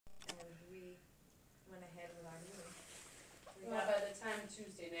ahead with our meeting. Well, by the time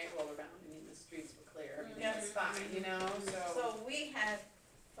Tuesday night rolled around, I mean, the streets were clear, everything Yeah. was fine, you know, So we had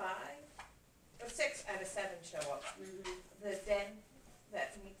 6 out of 7 show up. The den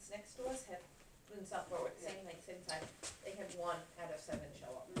that meets next to us had, in South Berwick, same like same time, they had 1 out of 7 show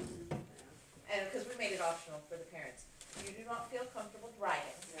up. And, because we made it optional for the parents, if you do not feel comfortable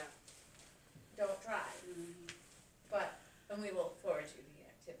driving, Yeah. don't drive. But, and we will forward you the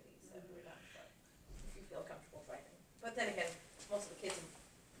activities that were done, but if you feel comfortable driving. But then again, most of the kids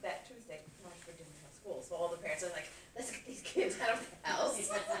that Tuesday, Marshford didn't have school, so all the parents are like, let's get these kids out of the house.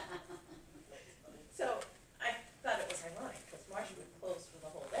 So, I thought it was ironic, because Marshford closed for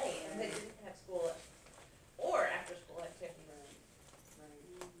the whole day, and they didn't have school or after-school activities.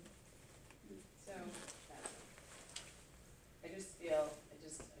 So, I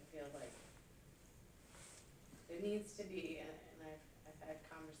feel like there needs to be, and I've had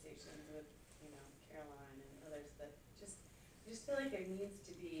conversations with, Caroline and others that I just feel like there needs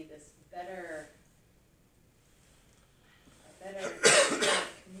to be this better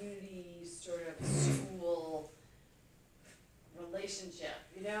community sort of school relationship,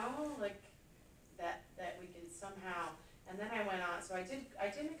 like that we can somehow. And then I went on, so I did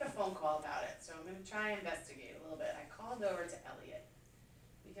make a phone call about it, so I'm gonna try and investigate a little bit. I called over to Elliott,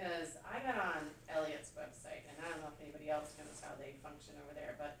 because I got on Elliott's website, and I don't know if anybody else knows how they function over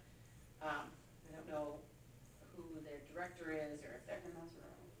there, but, I don't know who their director is, or if they're,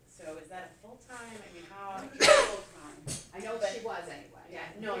 so is that a full-time, I mean, how? Full-time. I know But- she was anyway. Yeah,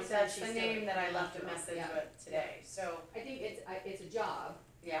 no, that's the name that I left a message with today, so, I think it's a job,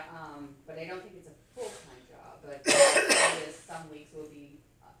 yeah. but I don't think it's a full-time job, but it is, some weeks will be,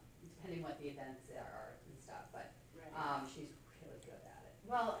 depending what the events are and stuff, but, she's really good at it.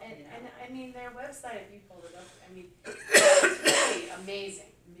 Well, and I mean, their website, if you pulled it up, I mean, it's really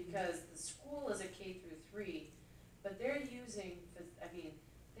amazing, because the school is a K-3, but they're using,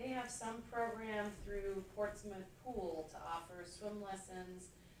 they have some program through Portsmouth Pool to offer swim lessons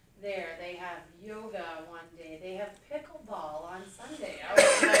there. They have yoga one day, they have pickleball on Sunday. I was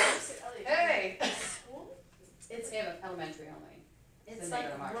like, hey, school? They have elementary only. It's So they like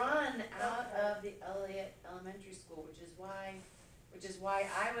go to Marshall. run out of the Elliott Elementary School, which is why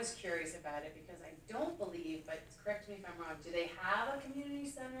I was curious about it, because I don't believe, but correct me if I'm wrong, do they have a community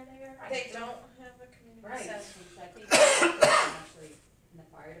center there? They don't have a community Right. center. I think she's actually in the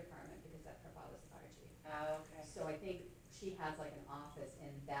fire department, because her father's the fire chief. Oh, okay. So I think she has like an office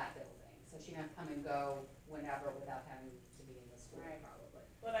in that building, so she can come and go whenever without having to be in the school, Right. probably.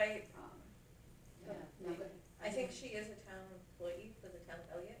 But I Yeah, no, go ahead. think she is a town employee for the town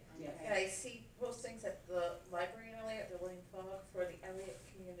of Elliott. Yes. And I see postings at the library in Elliott, the William Fogg, for the Elliott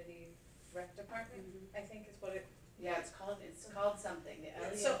Community Rec Department, I think is what it, Yeah, it's called something, the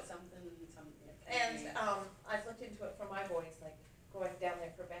Elliott So- something. and, I've looked into it for my boys, like going down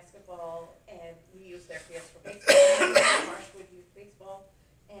there for basketball, and we use their fields for baseball. Marshwood used baseball,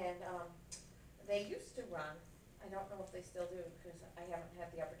 and, they used to run, I don't know if they still do, because I haven't had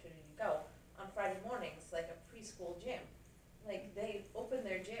the opportunity to go, on Friday mornings, like a preschool gym. Like, they open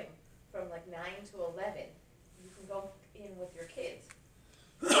their gym from like 9 to 11, you can go in with your kids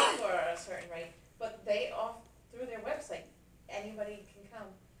for a certain rate, but they through their website, anybody can come.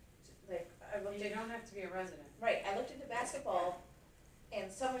 Like, I looked You at, don't have to be a resident. right, I looked into basketball, and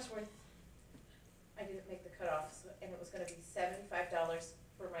Summersworth, I didn't make the cutoffs, and it was gonna be $75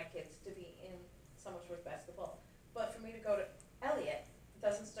 for my kids to be in Summersworth basketball. But for me to go to Elliott, it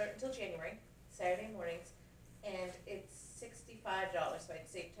doesn't start until January, Saturday mornings, and it's $65, so I'd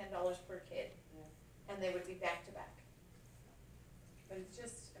save $10 per kid, Yeah. and they would be back to back. But it's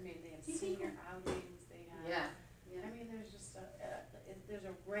just, they have Do you think- senior outings, they have. Yeah. I mean, there's just there's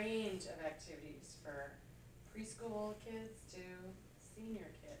a range of activities for preschool kids to senior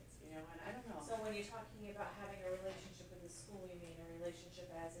kids, and I don't know. So when you're talking about having a relationship with the school, you mean a relationship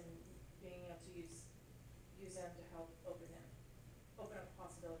as in being able to use them to help open up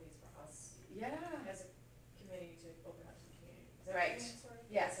possibilities for us Yeah. as a committee to open up to the community. Is that Right. what you mean, sort of?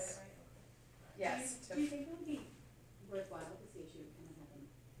 Yes. Is that right? Okay. Yes. Do you think it would be worthwhile to see if you kind of have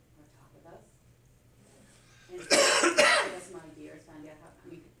them talk with us? And give us some ideas, find out how,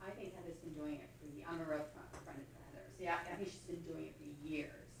 I think Heather's been doing it I'm a real friend of Heather's. Yeah. I think she's been doing it for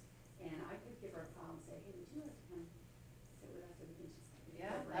years, and I could give her a call and say, hey, would you like to come sit with us, so we can just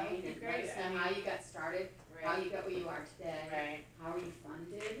Yeah, that would be and great. let us know how you got started, how Right. you got where you are today, Right. how are you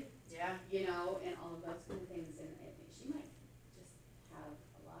funded, Yeah. and all of those kind of things, and she might just have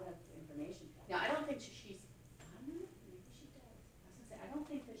a lot of information. Now, I don't think she's, I don't know, maybe she does. I was gonna say, I don't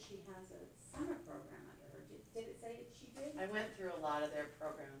think that she has a summer program under her. Did it say she did? I went through a lot of their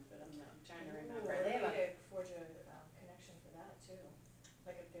programs, but I'm trying to remember. Ooh, They have a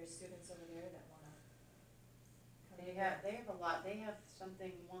They have a lot, they have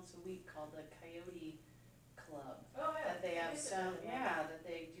something once a week called the Coyote Club. Oh, yeah. That they have Used to some, do that. yeah, that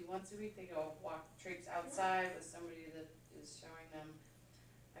they do once a week, they go walk, traipse outside with somebody that is showing them.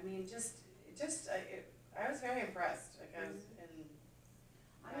 I mean, I was very impressed, like I was,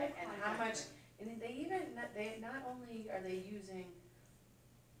 and how much, and they not only are they using,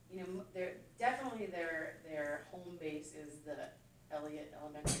 they're, definitely their home base is the Elliott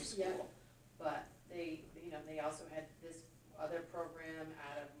Elementary School. But they also had this other program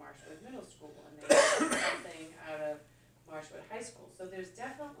out of Marshwood Middle School, and they had something out of Marshwood High School. So there's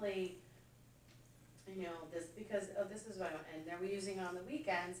definitely, this, because, this is what I want, and are we using on the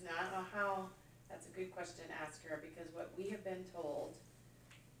weekends? Now, I don't know how, that's a good question to ask her, because what we have been told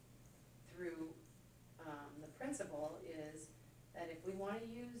through, the principal is that if we wanna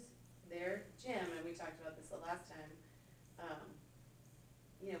use their gym, and we talked about this the last time,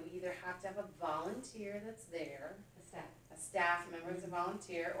 we either have to have a volunteer that's there, a staff member that's a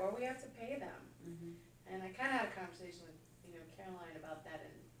volunteer, or we have to pay them. Mm-hmm. And I kinda had a conversation with, Caroline about that,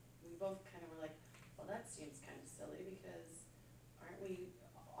 and we both kinda were like, well, that seems kinda silly, because aren't we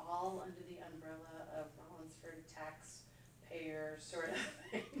all under the umbrella of Rollinsford taxpayer sort of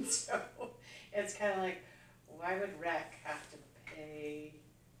thing? So it's kinda like, why would rec have to pay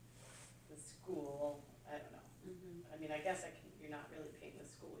the school? I don't know. Mm-hmm. I mean, I guess you're not really paying the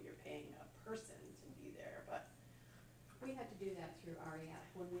school, you're paying a person to be there, but. We had to do that through REF.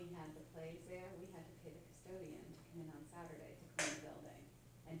 When we had the plays there, we had to pay the custodian to come in on Saturday to clean the building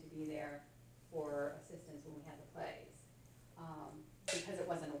and to be there for assistance when we had the plays. Because it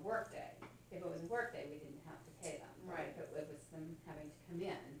wasn't a work day. If it was a work day, we didn't have to pay them. Right. If it was them having to come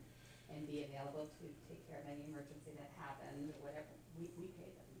in and be available to take care of any emergency that happened, or whatever, we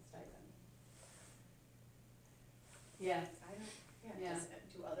paid them the stipend. Yeah. Yeah.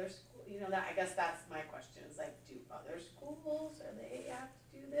 Do other school, I guess that's my question, is like, do other schools, are they have to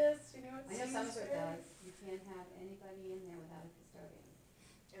do this, it I know seems Somersworth fair. does. You can't have anybody in there without a custodian.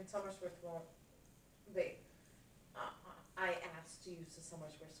 And Somersworth won't, I asked to use the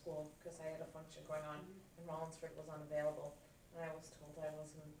Somersworth school, because I had a function going on, and Rollinsford was unavailable, and I was told I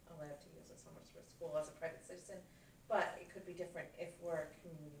wasn't allowed to use the Somersworth school as a private citizen, but it could be different if we're a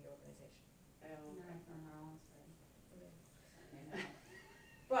community organization. Oh, Not from Rollinsford.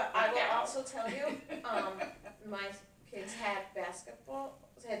 But I will also tell you, my kids had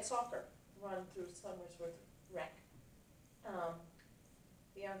soccer run through Somersworth Rec.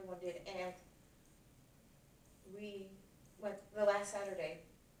 The younger one did, and the last Saturday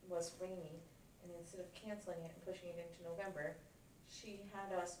was rainy, and instead of canceling it and pushing it into November, she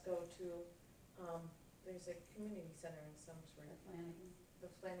had us go to, there's a community center in Somersworth, the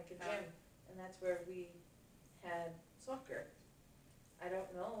Flanagan Gym, and that's where we had soccer. I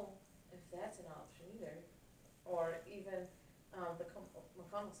don't know if that's an option either, or even, the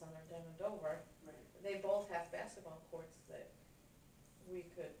McConnell Center down in Dover. Right. They both have basketball courts that we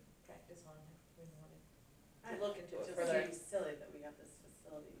could practice on if we wanted to look into it It further. just seems silly that we have this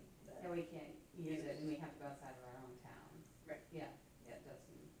facility that. And we can't use it, and we have to go outside of our own town. Right. Yeah, it does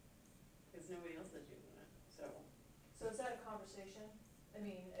seem. Because nobody else is using it, so. So is that a conversation? I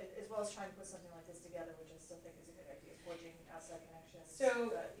mean, as well as trying to put something like this together, which I still think is a good idea, forging outside connections.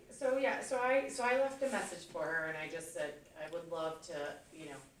 So I left a message for her, and I just said, I would love to,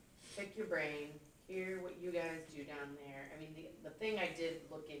 pick your brain, hear what you guys do down there. I mean, the thing I did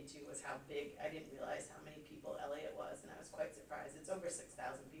look into was how big, I didn't realize how many people Elliott was, and I was quite surprised. It's over 6,000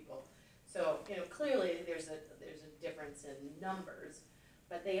 people. So, clearly there's a difference in numbers,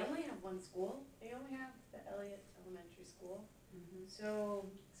 but they only have one school. They only have the Elliott Elementary School. Mm-hmm. So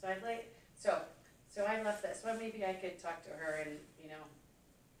I left that, so maybe I could talk to her and,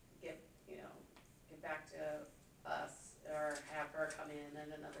 get back to us, or have her come in at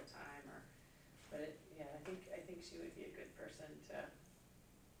another time, but I think she would be a good person to,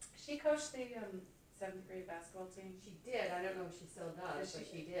 she coached the, 7th grade basketball team. She did, I don't know if she still does, but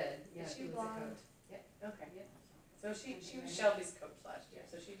she did. Yeah, Is she was a blonde? coach. Yeah. Okay, Yeah. so she was Shelby's coach last year,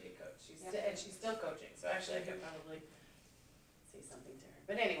 so she did coach, Yeah. and she's still coaching, so actually I could probably say something to her.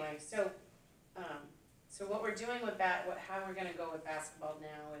 But anyway, so what we're doing with how we're gonna go with basketball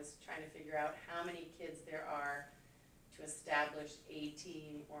now is trying to figure out how many kids there are to establish a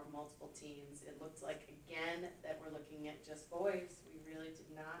team or multiple teams. It looks like, again, that we're looking at just boys. We really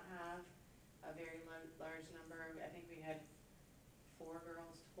did not have a very large number. I think we had 4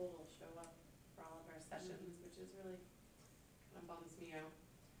 girls total show up for all of our sessions, which is really, kind of bums me out.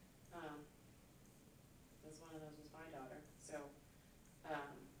 Because one of those was my daughter, so,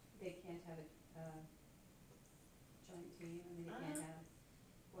 They can't have a joint team, I mean, they can't have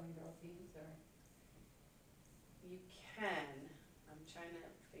boy and girl teams, or. You can, I'm trying to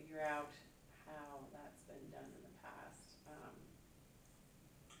figure out how that's been done in the past.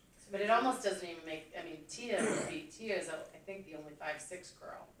 But it almost doesn't even make, I mean, Tia's, I think, the only 5'6"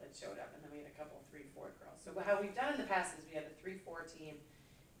 girl that showed up, and then we had a couple 3'4" girls. So how we've done in the past is we had a 3'4" team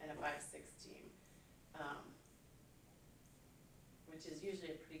and a 5'6" team, which is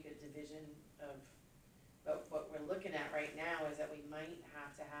usually a pretty good division of, but what we're looking at right now is that we might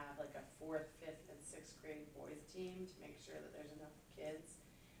have to have like a 4th, 5th, and 6th grade boys team to make sure that there's enough kids.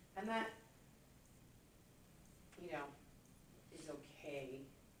 And that, you know, is okay,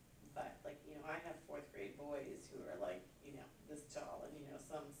 but like, you know, I have 4th grade boys who are like, you know, this tall, and you know,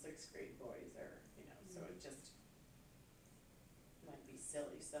 some 6th grade boys are, you know, so it just might be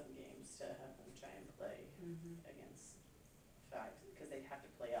silly some games to have them try and play against 5, because they'd have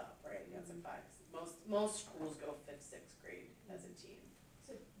to play up, right, against a 5. Most schools go 5th, 6th grade as a team.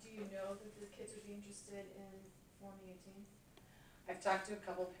 So do you know that the kids would be interested in forming a team? I've talked to a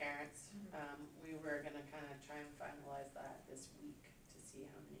couple parents. Mhm. We were gonna kind of try and finalize that this week to see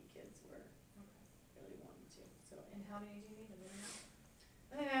how many kids were Okay. really wanting to, so. And how many do you need, a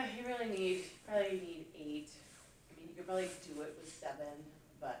minimum? You really probably need 8. I mean, you could probably do it with 7,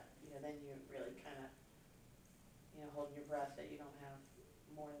 but, you know, then you're really kind of, you know, holding your breath that you don't have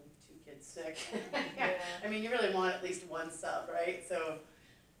more than 2 kids sick. Yeah. I mean, you really want at least 1 sub, right? So,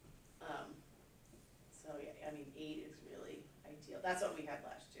 yeah, I mean, 8 is really ideal. That's what we had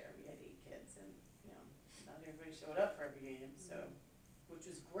last year. We had 8 kids, and, you know, not everybody showed up for every game, so, which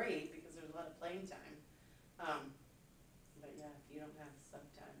was great because there was a lot of playing time. But yeah, if you don't have sub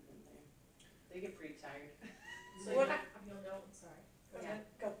time, then they get pretty tired. So What- you'll know, sorry, go Yeah. ahead.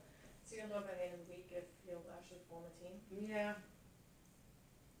 Go. So you'll know by the end of the week if you'll actually form a team? Yeah.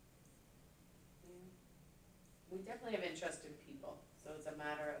 We definitely have interested people, so it's a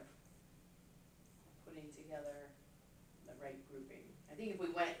matter of putting together the right grouping. I think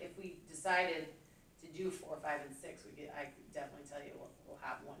if we decided to do 4, 5, and 6, I could definitely tell you we'll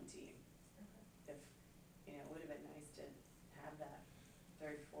have 1 team. Okay. If, you know, it would have been nice to have that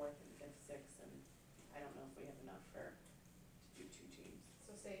 3rd, 4th, and 5th, 6th, and I don't know if we have enough to do 2 teams.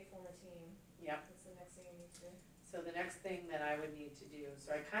 So say you form a team, Yep. what's the next thing you need to do? So the next thing that I would need to do,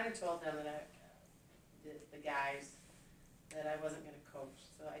 so I kind of told them that the guys, that I wasn't gonna coach.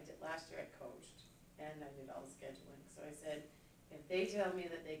 So last year I coached, and I did all the scheduling. So I said, if they tell me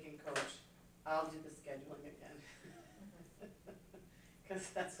that they can coach, I'll do the scheduling again. Cause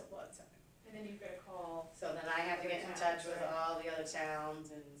that's a lot of time. And then you've got to call, So then I have to get in Other touch towns, with right. all the other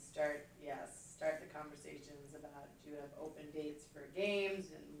towns and start the conversations about, do you have open dates for games,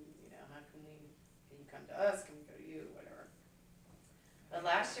 and, you know, can you come to us, can we go to you, whatever. But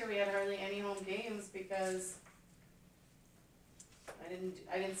last year we had hardly any home games because I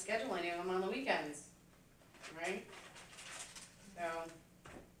didn't schedule any of them on the weekends, right? So, I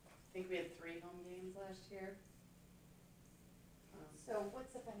think we had 3 home games last year. So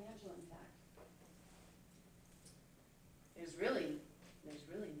what's the financial impact? There's really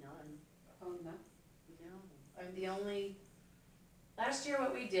none. Oh, no? No, I'm the only, last year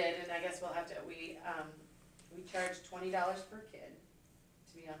what we did, and I guess we'll have to, we charged $20 per kid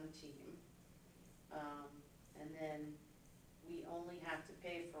to be on the team. And then we only have to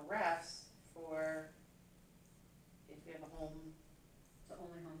pay for refs for if we have a home So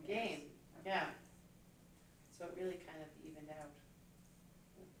only home game, games? Okay. yeah. So it really kind of evened out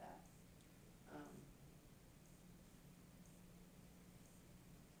with that.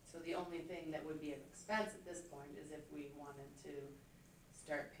 So the only thing that would be an expense at this point is if we wanted to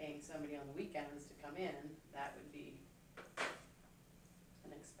start paying somebody on the weekends to come in, that would be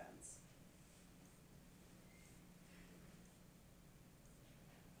an expense.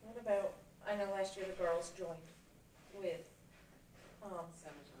 What about, I know last year the girls joined with,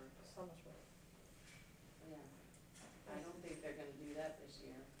 Cemetery. Summersworth. Yeah, I don't think they're gonna do that this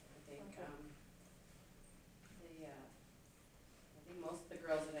year. I think, Okay. I think most of the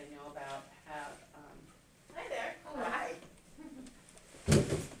girls that I know about have, Hi there. Oh, hi.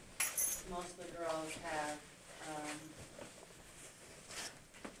 Most of the girls have,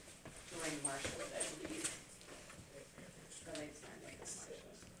 joined Marshwood, I believe. So they signed up with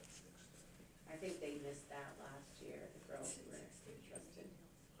Marshwood. I think they missed that last year, the girls who were interested.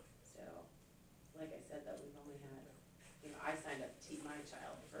 So, like I said, though, we've only had, you know, I signed up my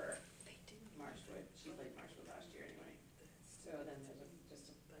child for Marshwood. She played Marshwood last year anyway. So then there's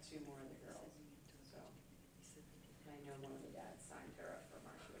just 2 more of the girls, so. I know one of the dads signed her up for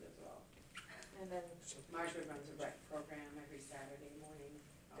Marshwood as well. And then Marshwood runs a rec program every Saturday morning,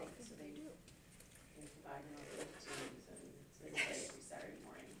 so they provide them with teams, and so they play every Saturday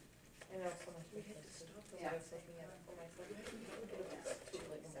morning. I know Summersworth. Because Yeah. I was looking at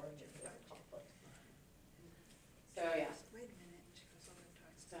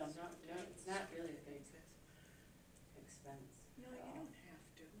No, at you all. don't have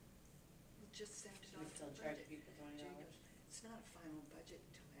to. We'll just send it Should we off to still the charge budget. people $20? It's not a final budget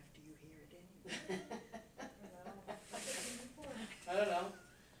until after you hear it anyway. I don't know.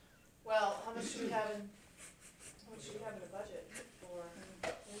 Well, how much do we have in the budget for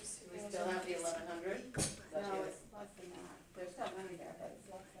those two Do we things? still have the 1,100? No, it's less than that. There's still money there, but it's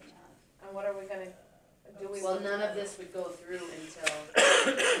less than that. And what are we gonna, do we? Well, none of this would go through until,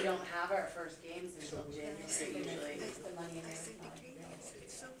 we don't have our first games until January usually. It's the money in I there. said it's to not Katie, there. I said,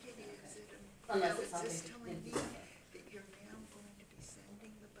 so Katie, I said, Unless now it's is something. this telling me that you're now going to be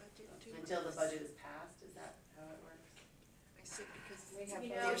sending the budget to us? Until the budget is passed, is that how it works? I said, because We have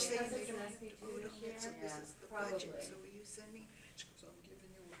You to- know, they're saying because they it's an don't, SB2 oh, no, this year, so this Yeah. is the budget, Probably. so will you send me? She goes, I'm giving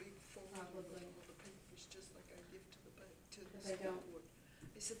you a big folder with Probably. all the papers, just like I give to the to the Because I school don't- board.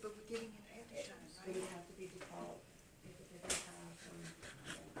 I said, but we're getting it ahead of time, It would right? have to be default if it didn't have,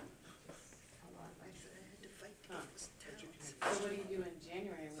 just a lot. I said, I had to fight to Huh. get this towns. So what do you do in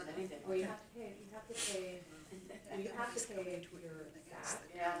January with anything? Well, you have to pay your staff, Yeah. you have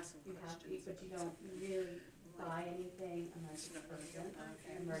to, but you don't really buy anything unless it's urgent,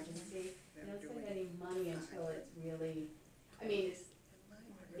 Okay. emergency. You don't spend any money until it's really, I mean,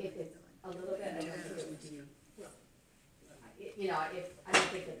 if it's a little bit, I don't think it would be, you know, I don't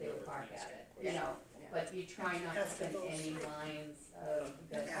think that they would bark at it, you know, Yeah. but you try not to spend any lines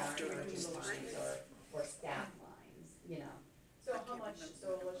that aren't emergency lines or staff lines, you know. So how much,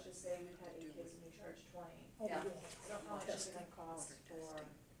 so let's just say we've had 8 kids and we charge 20, Yeah. so how much is it gonna cost for,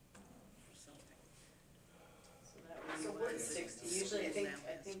 So that would be So what is 160, usually I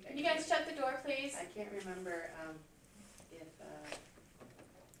think. Can you guys shut the door, please? I can't remember, if,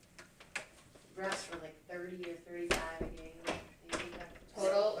 refs were like 30 or 35 a game, maybe that.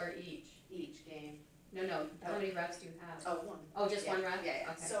 Total or each game. No, how many reps do you have? Oh, one. Oh, just one rep? Yeah,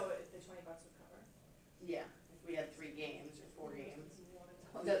 yeah. Okay. so the $20 would cover? Yeah, if we had 3 games or 4 games.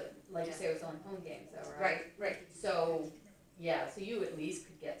 Like you say, it was on home games though, right? Right. So, yeah, so you at least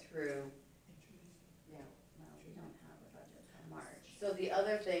could get through, Yeah. well, we don't have a budget for March. So the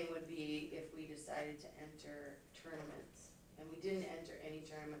other thing would be if we decided to enter tournaments, and we didn't enter any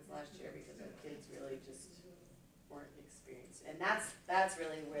tournaments last year because our kids really just weren't experienced. And that's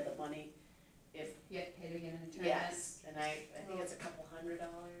really where the money, if, You have to pay to get in a tournament? yes, and I think it's $200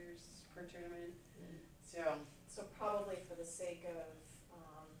 per tournament, so. So probably for the sake of,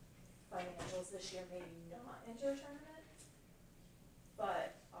 financials this year, maybe not enter a tournament,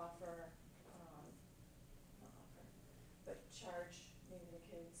 but offer, not offer, but charge maybe the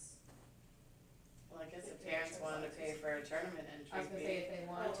kids. Well, I guess if parents wanted to pay for a tournament I was entry gonna fee. say, if they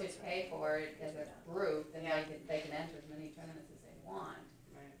want to pay for it as a group, then they can enter as many tournaments as they want.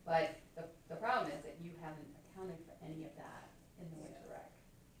 Right. But the problem is that you haven't accounted for any of that in the winter rec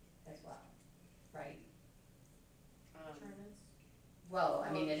as well, right? Tournaments? Well,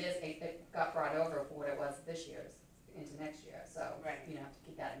 I mean, it got brought over for what it was this year's into next year, so Right. you have to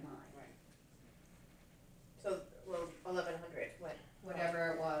keep that in mind. Right. So, well, 1,100, what?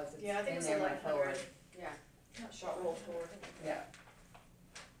 Whatever it was, it's Yeah, I think in it was there going 1,100. forward. Yeah. Not sure, roll forward. Yeah.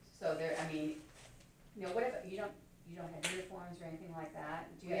 So there, I mean, you know, whatever, you don't have uniforms or anything like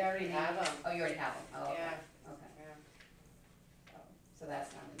that? Do you We already any- have 'em. Oh, you already have them, oh, okay, Yeah. okay. Yeah. Oh, so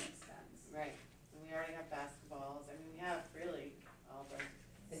that's not an expense. Right, and we already have basketballs, I mean, we have really all the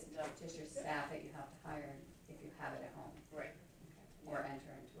It's stuff. just your staff that you have to hire if you have it at home. Right. Okay. Or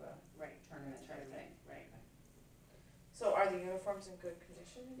enter into a Right, tournament type tournament, thing. right, So are the uniforms in good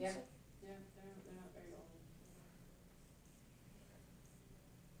condition and Yeah. stuff? yeah, they're not very old.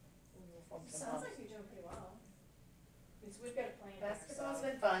 Uniforms and Sounds all. like you're doing pretty well. Because we've got a plan here, Basketball's so.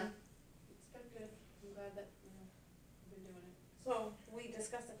 been fun, it's been good, I'm glad that, we've been doing it. So we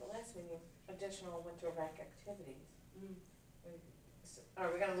discussed at the last meeting, additional winter rec activities.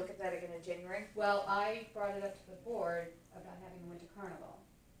 Are we gonna look at that again in January? Well, I brought it up to the board about having a winter carnival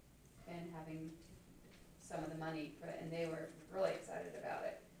and having some of the money for it, and they were really excited about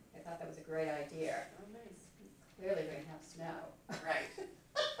it. I thought that was a great idea. Oh, nice. Clearly, we're gonna have snow. Right.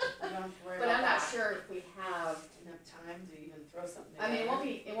 We don't have to worry But about I'm not that. sure if we have, Enough time to even throw something I mean, together.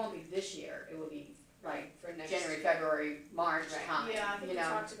 it won't be this year, it will be like For next. January, February, March Right. time, Yeah, I think you we know.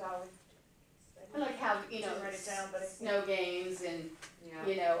 talked about. I like have, you know, Didn't write it down, but I think- snow games and, Yeah.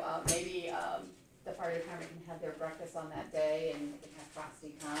 you know, maybe, the fire department can have their breakfast on that day and we can have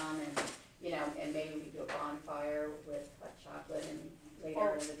Frosty come and, you know, and maybe we do a bonfire with hot chocolate and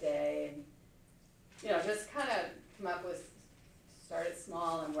later in the day and, you know, just kinda come up with, start it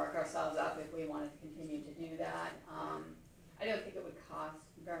small and work ourselves up if we wanted to continue to do that. I don't think it would cost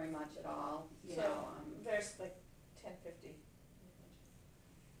very much at all, you So- know, There's like 10, 50.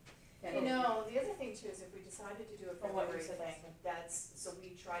 You know, the other thing too is if we decided to do a From what you February said thing, that's, so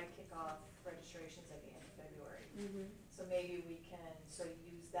we try to kick off registrations at the end of February. Mm-hmm. So maybe we can sort of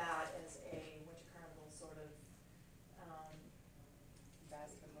use that as a winter carnival sort of,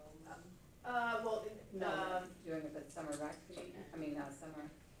 Basketball. well, No, doing it with summer rec, summer.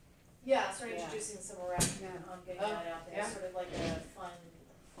 yeah, start Yeah. introducing some rec, Yeah. getting Oh, that out there, yeah. sort of like a fun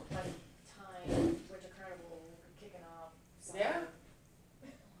time, winter carnival kicking off. summer. Yeah.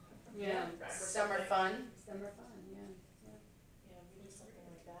 Yeah. Summer fun. Summer fun, yeah. Yeah, we do something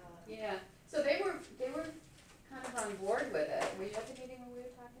like that. Yeah, so they were kind of on board with it. Were you at the meeting when we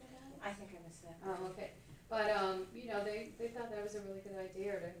were talking about it? I think I missed that. Oh, okay, but, they thought that was a really good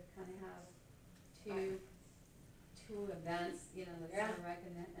idea to kind of have two events, the Yeah. summer rec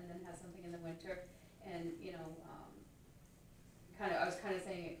and then have something in the winter. And, I was kind of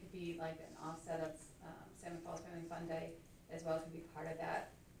saying it could be like an offset of, Salmon Falls Family Fun Day as well, could be part of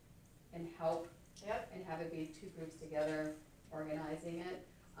that and help Yep. and have it be two groups together organizing it.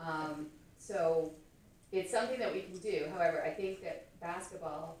 So it's something that we can do, however, I think that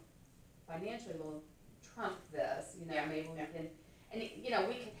basketball financially will trump this, Yeah, maybe we yeah. can, and,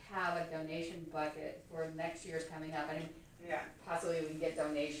 we could have a donation bucket for next year's coming up, Yeah. possibly we can get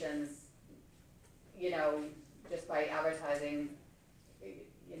donations, just by advertising,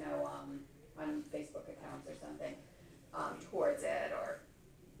 on Facebook accounts or something, towards it, or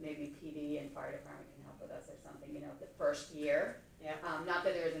maybe PD and fire department can help with us or something, the first year. Yeah. Not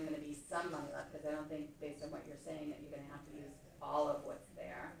that there isn't gonna be some money left, cause I don't think, based on what you're saying, that you're gonna have to use all of what's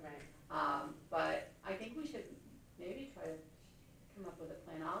there. Right. But I think we should maybe try to come up with a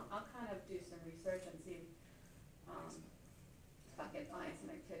plan. I'll kind of do some research and see, if I can find some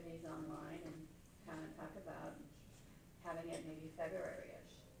activities online and kind of talk about having it maybe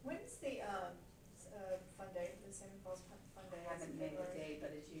February-ish. When's the, fun day, the Salmon Falls Fun Day? I haven't made a February? date,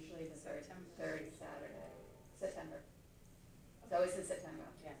 but it's usually the third September. Saturday, September. It's always in September,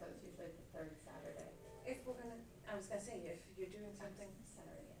 Yeah. so it's usually the third Saturday. If we're gonna, I was gonna say, if you're doing something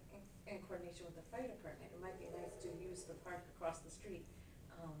Saturday. in coordination with the fire department, it might be nice to use the park across the street.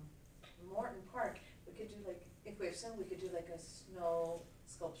 Morton Park, we could do like, if we have snow, we could do like a snow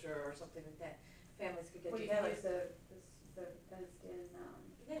sculpture or something like that. Families could get Well, you together. can use the fenced in,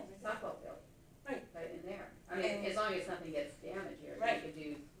 Yeah, right there. softball field. Right. Right in there. I mean, And- as long as nothing gets damaged, you Right. could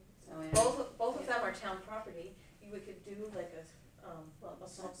do snow in. Both of them are town property. We could do like a small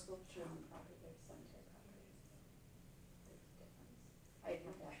sculpture. Town property, cemetery property. There's a difference. I'd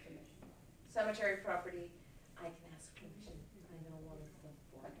have to ask permission. Cemetery property, I can ask permission. I know one of the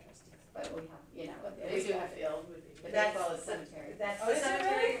board trustees. But we have, They do have field would be. the That's baseball is the- cemetery. That's Oh, the is it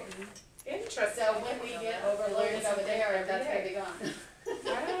cemetery. really? Interesting. So when we get overloaded over there, that's gonna be gone.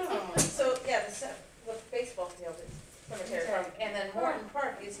 Wow. So, yeah, the baseball field is cemetery property, and then Morton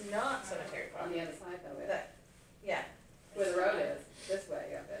Park is not cemetery On property. the other side though, That, yeah. where the road is, this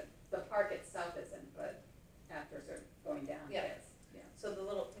way of it. The park itself isn't, but after sort of going down, it Yeah. is. Yeah. So the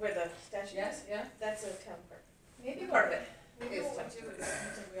little, where the statue is, Yeah. that's a town park. Maybe Part of it. Maybe is what we tough. do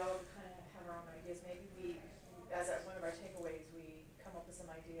is, we all kind of have our own ideas, maybe we, one of our takeaways, we come up with some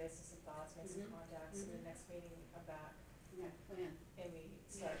ideas and some thoughts, make some Mhm. contacts, and the next meeting we come back Yeah, plan. and we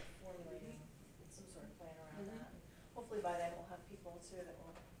start formulating some sort of plan around Mhm. that. And hopefully by then we'll have people too that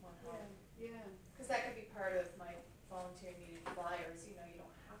will want to help. Yeah. Cause that could be part of my volunteer needed flyers, you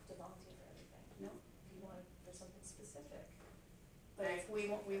don't have to volunteer for everything, No. if you want for something specific. But if we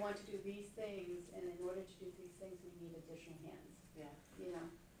want to do these things, and in order to do these things, we need additional hands, Yeah.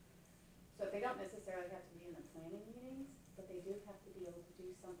 So they don't necessarily have to be in the planning meetings, but they do have to be able to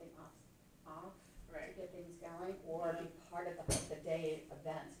do something off to Right. get things going, or be part of the day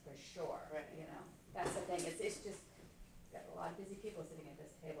events for sure. Right. That's the thing, it's just, got a lot of busy people sitting at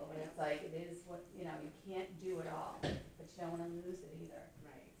this table, and it's like, it is what, you can't do it all, but you don't wanna lose it either.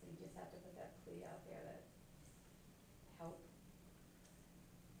 Right. So you just have to put that plea out there that help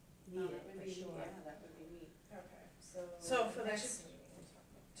No, need that it would for be- sure. Yeah, that would be neat. Okay, so. So for the next next- meeting, we'll talk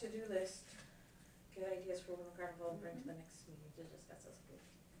about To-do list, get ideas for Winter Carnival, bring to the next meeting to discuss as a group.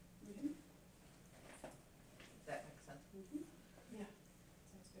 Mhm. Does that make sense? Mhm.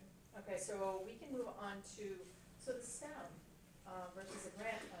 Sounds good. Okay, so we can move on to, the STEM, versus the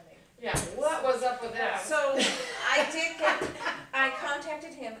grant funding. Yeah, what was up with that? So I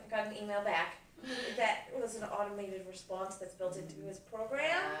contacted him, got an email back. That was an automated response that's built into his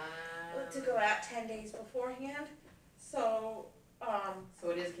program to go out 10 days beforehand. So, So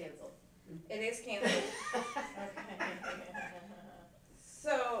it is canceled. it is canceled.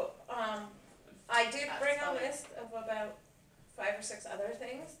 So, I did That's bring a funny. list of about 5 or 6 other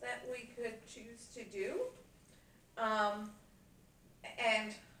things that we could choose to do.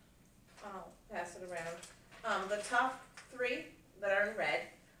 And I'll pass it around.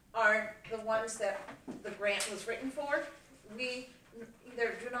 ones that the grant was written for, we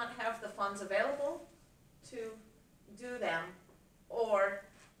either do not have the funds available to do them, or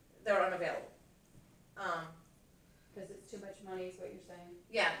they're unavailable. Cause it's too much money is what you're saying?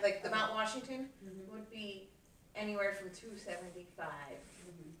 Yeah, like the Mount Washington Mm-hmm. would be anywhere from $275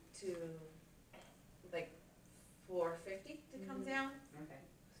 to like $450 to come Mhm. down. Okay,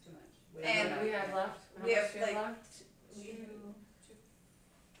 it's too much. And What do we have left? How we much have do we have like left?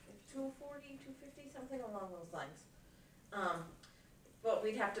 $240, $250, something along those lines. But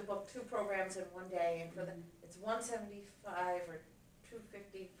we'd have to book 2 programs in one day, and for the, it's $175 or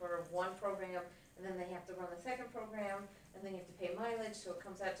 $250 for one program, and then they have to run the second program, and then you have to pay mileage, so it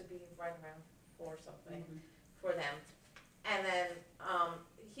comes out to be right around $4 something for them. And then,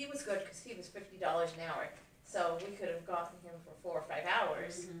 he was good, cause he was $50 an hour, so we could have gotten him for 4 or 5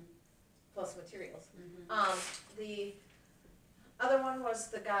 hours, plus materials. The other one was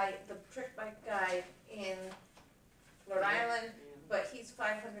the guy, the trick bike guy in Rhode Island, but he's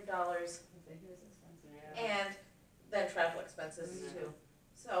 $500, Yeah. and then travel expenses too.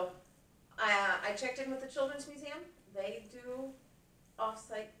 So, I checked in with the Children's Museum, they do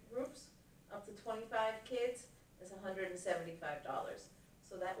off-site groups, up to 25 kids is $175.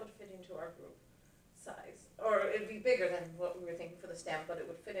 So that would fit into our group size, or it'd be bigger than what we were thinking for the STEM, but it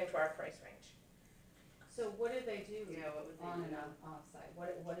would fit into our price range. So what do they do? Yeah, what would they On do? and off-site,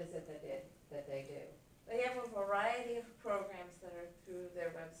 what is it that they do? They have a variety of programs that are through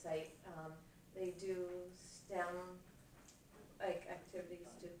their website. They do STEM, like, activities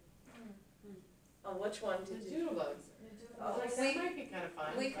too. Which one The did you? doodle bugs. Oh, I was like, we- that might be kind of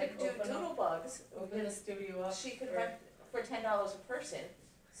fun. We Like, could do open up- doodle bugs. Open the studio up. She could for- rent for $10 a person,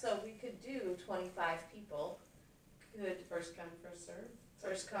 so we could do 25 people. Could First come, first serve.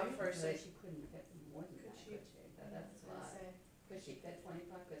 first come, Right. first So served. she couldn't fit more than Could that, she? could she? That's a I was lot. gonna say, Could she fit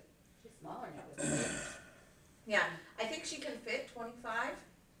 25, cause she's smaller now, isn't she? Yeah, I think she can fit 25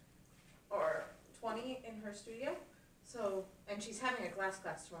 or 20 in her studio. So, and she's having a glass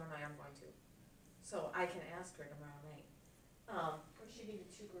class tomorrow night, I'm going to. So I can ask her tomorrow night. or she could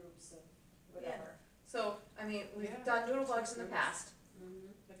do 2 groups of whatever. So, I mean, we've Yeah. done doodle bugs in the past,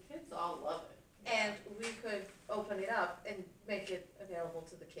 The kids all love it. and we could open it up and make it available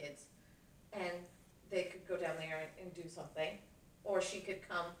to the kids. And they could go down there and do something, or she could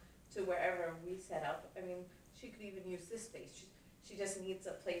come to wherever we set up. I mean, she could even use this space. She just needs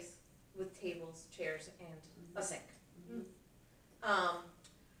a place with tables, chairs, and a sink.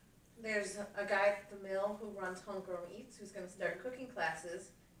 There's a guy at the mill who runs Homegrown Eats, who's gonna start cooking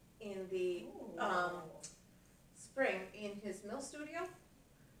classes in the spring in his mill studio.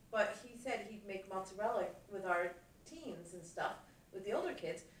 But he said he'd make mozzarella with our teens and stuff, with the older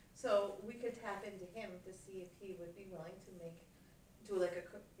kids, so we could tap into him to see if he would be willing to do like a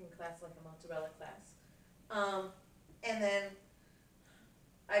cooking class, like a mozzarella class. And then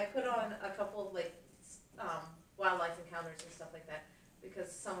I put on a couple like, wildlife encounters and stuff like that,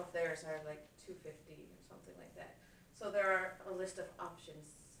 because some of theirs are like $250 or something like that. So there are a list of options.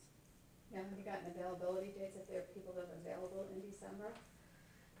 Now, have you gotten availability dates, if there are people that are available in December?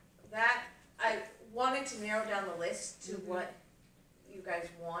 That, I wanted to narrow down the list to Mhm. what you guys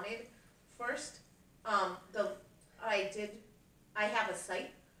wanted first. I have a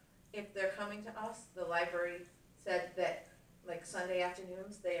site, if they're coming to us, the library said that, like, Sunday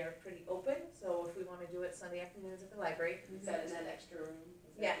afternoons, they are pretty open, so if we wanna do it Sunday afternoons at the library, Is that in that extra room?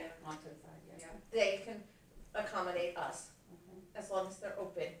 Is that- Yeah. Onto the side, yeah. Yeah. they can accommodate us, Okay. as long as they're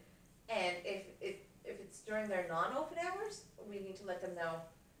open. And if it's during their non-open hours, we need to let them know,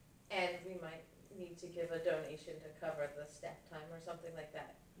 and we might need to give a donation to cover the staff time or something like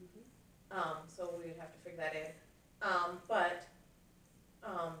that. So we would have to figure that in.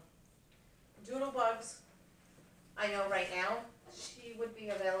 Doodle Bugs, I know right now, she would be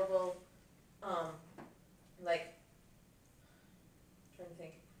available, like, trying to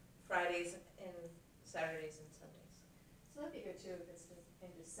think, Fridays and Saturdays and Sundays. So that'd be good too, if it's in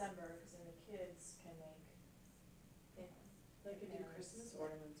December, cause then the kids can make, They could do Yeah. Christmas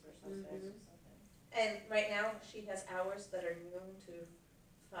ornaments or something. Mhm. something. And right now, she has hours that are noon to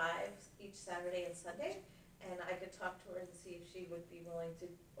 5 each Saturday and Sunday. And I could talk to her and see if she would be willing to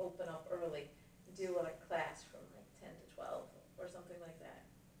open up early, do a class from like 10 to 12 or something like that.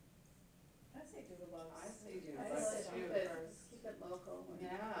 I'd say doodle bugs. I say doodle I'd bugs say too. Keep doodle it, bugs. keep it local. and-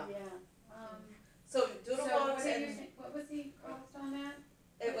 Yeah. Yeah. So Doodle So Bugs, and what was the cost on that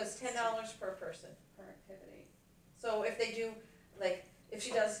it was $10 per person. per activity? So if they do, like, if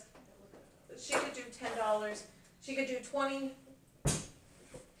she does, she could do $10, she could do 20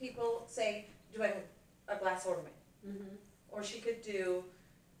 people, say, doing a glass ornament. Mm-hmm. Or she could do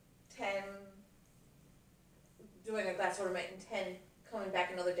 10 doing a glass ornament and 10 coming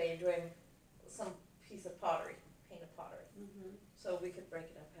back another day and doing some piece of pottery, painted pottery. So we could break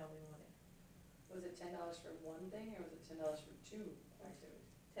it up how we wanted. Was it $10 for one thing, or was it $10 for two activities?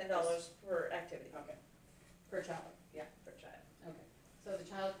 $10 per activity. Okay. Per child. Per child. Okay, so the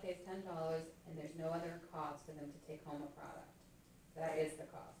child pays $10 and there's no other cost for them to take home a product. That is the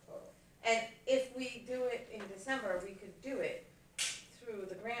cost total. And if we do it in December, we could do it through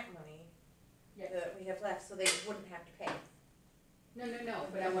the grant money Yeah. that we have left, so they wouldn't have to pay. No,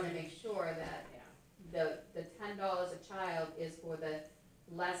 but I wanna make sure that Yeah. the $10 a child is for the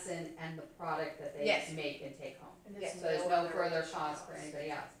lesson and the product that they Yes. make and take home. And Yes. So there's no other further additional cost for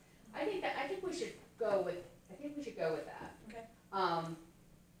anybody else. I think we should go with that. Okay.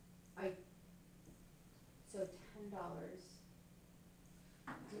 So $10.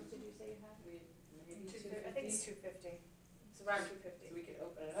 How much did you say you had? Maybe I think it's 250. It's around So 250. we could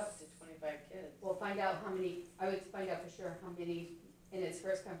open it up to 25 kids. We'll find out how many, I would find out for sure how many, and it's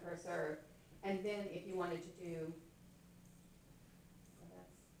first come, first serve. And then if you wanted to do, well,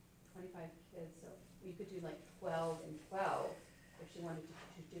 that's 25 kids, so we could do like 12 and 12 if she wanted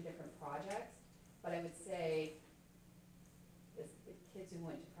to do different projects. But I would say the kids who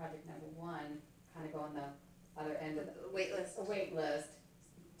went to project number 1 kind of go on the other end of the Wait list. a wait list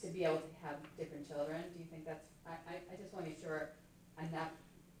to be able to have different children. Do you think that's, I just want to make sure enough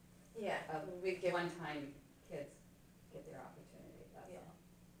Yeah, of we give, one-time kids get their opportunity, that's Yeah.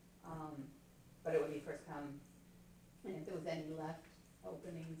 all. But it would be first come, and if there was any left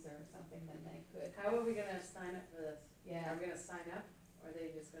openings or something, then they could, How are we gonna sign up for this? yeah. Are we gonna sign up, or are they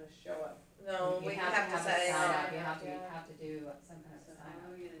just gonna show up? no, You we have to a set it sign up. up. You Yeah. have to do some kind of So sign how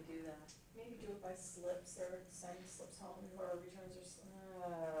up. are we gonna do that? Maybe do it by slips or send slips home or returns or slips.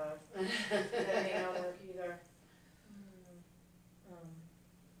 That may not work either.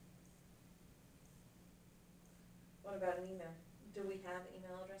 What about an email? Do we have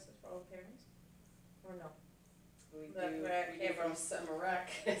email addresses for all parents? Or no? We The do, rec, we do from April. Summer Rec,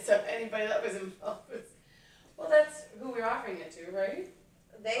 so anybody that was involved was, well, that's who we're offering it to, right?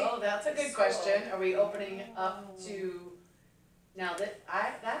 They, Oh, that's a good School. question, are we opening it up to, now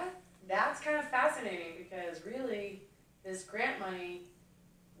that's kind of fascinating, because really, this grant money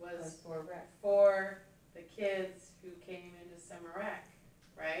Was was for rec. for the kids who came into Summer Rec,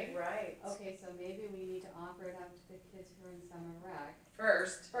 right? right. Okay, so maybe we need to offer it up to the kids who are in summer rec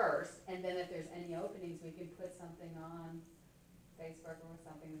First, first, and then if there's any openings, we can put something on Facebook or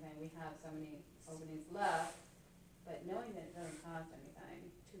something, saying we have so many openings left. But knowing that it doesn't cost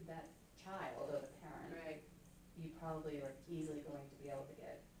anything to that child or the parent, right, you probably are easily going to be able to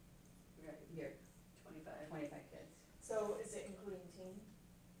get right, your 25. 25 kids. So is it including teen?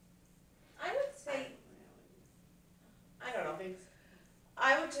 I would say, I don't know. Think-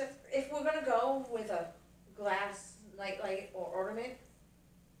 I would just, if we're gonna go with a glass nightlight or ornament,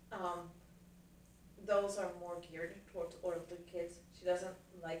 those are more geared towards older kids. She doesn't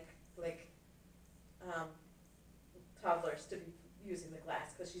like, toddlers to be using the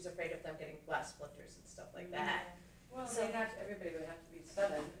glass, cause she's afraid of them getting glass splinters and stuff like that. Well, So- everybody would have to be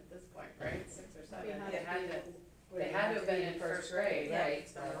 7 at this point, right, 6 or 7, They have they to had be to, in- they had to have been in first grade, Yeah. right,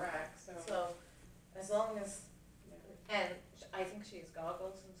 Summer Rec, so. So, as long as, Yeah. and I think she has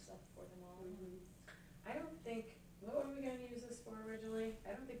goggles and stuff for them all. I don't think, what were we gonna use this for originally?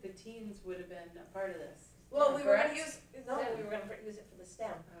 I don't think the teens would have been a part of this. Well, we were gonna Correct? we were gonna use it for the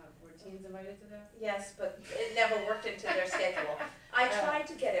STEM. Were teens invited to that? Yes, but it never worked into their schedule. I tried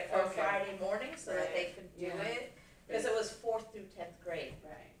to get it for Okay. Friday morning so that they Right. could do Yeah. it, because it was 4th through 10th grade.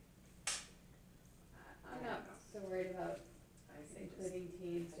 Right. I'm not so worried about I say just, including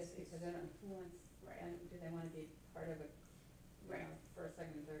teens I just see. because I don't know who wants, right, and do they want to be part of a, Right. first,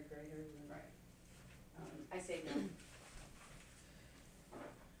 second, and third graders and, right. um, I say no.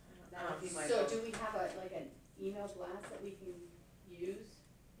 That would be my So vote. do we have an email blast that we can use?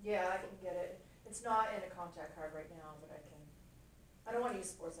 Yeah, I can get it. It's not in a contact card right now, but I don't wanna use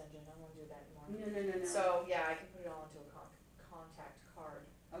Sports Engine, I don't wanna do that anymore. No. So, yeah, I can put it all into a contact card.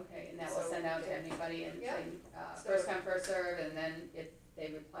 Okay, and that will So, send out to yeah. anybody and Yeah. say, So- first come, first serve, and then if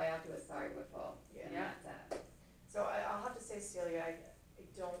they reply out to it, sorry, we're full. Yeah. And that's that. So I'll have to say, Celia, I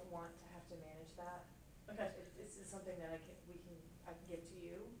don't want to have to manage that. Okay. This is something that I can give to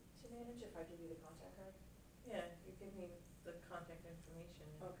you to manage if I give you the contact card. Yeah, you give me the contact information.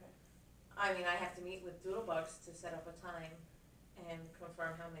 Okay. I mean, I have to meet with Doodlebugs to set up a time and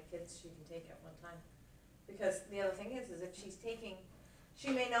confirm how many kids she can take at one time. Because the other thing is if she's taking, she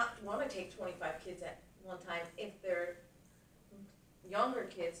may not wanna take 25 kids at one time if they're younger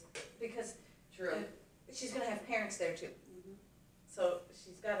kids, because True. she's gonna have parents there too. Mhm. So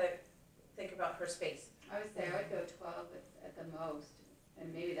she's gotta think about her space. I would say I would go 12 at the most,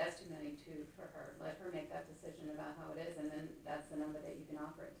 and maybe that's too many too for her. Let her make that decision about how it is, and then that's the number that you can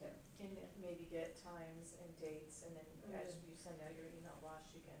offer it to. And maybe get times and dates, and then as you send out your email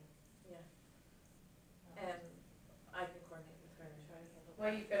blast, you can. Yeah. um, And I can coordinate with her. Try to handle Well,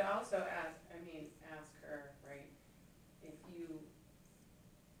 that. you could also ask her, right, if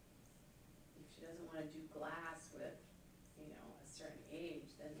she doesn't wanna do glass with, a certain age,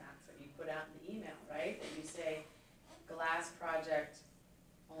 then that's what you put out in the email, right? That you say, glass project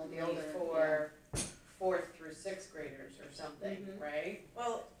only older, for 4th through 6th graders or something, Mhm. right?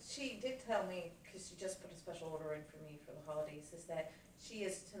 Well, she did tell me, because she just put a special order in for me for the holidays, is that she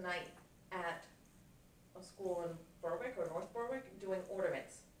is tonight at a school in Berwick or North Berwick doing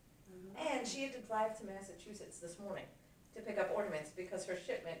ornaments. And she had to drive to Massachusetts this morning to pick up ornaments because her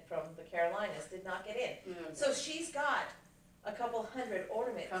shipment from the Carolinas did not get in. So she's got a couple hundred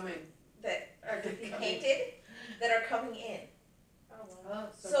ornaments Coming. that are to be Coming. painted that are coming in. Oh, wow. Oh,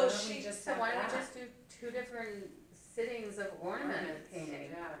 So so why don't we she- just So have why don't we that? just do 2 different sittings of ornament Ornaments,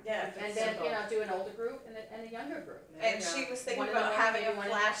 painting? Yeah. Yeah. Keep it And then, simple. do an older group and a younger group. There And you she go. was thinking One in the about morning, having a one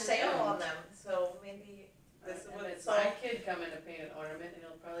in the flash sale afternoon. on them, so maybe this And would, it's so. my kid come in to paint an ornament, and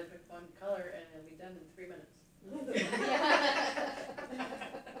he'll probably pick one color, and it'll be done in 3 minutes.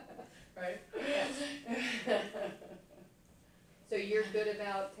 Right? So you're good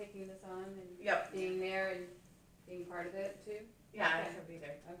about taking this on and Yep. being there and being part of it too? Yeah, I Okay. can be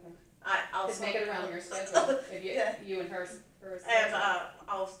there. Okay. I'll. Just make it around your schedule, if Yeah. you and her And, schedule.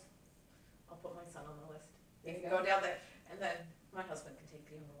 I'll put my son on the list. There You you can go. go down there, and then my husband can take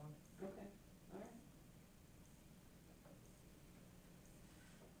the younger one. Okay, all right.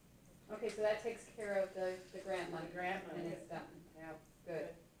 Okay, so that takes care of the grant money, Grant and money. it's done, Yeah.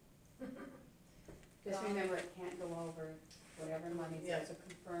 good. Just remember, it can't go over whatever money, Yeah. so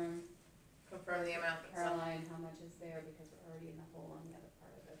confirm, Confirm the amount. Caroline, how much is there, because we're already in the hole on the other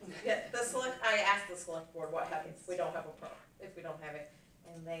part of it. Yeah, I asked the select board what happens if we don't have if we don't have it,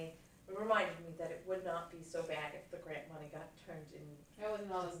 and they reminded me that it would not be so bad if the grant money got turned in. That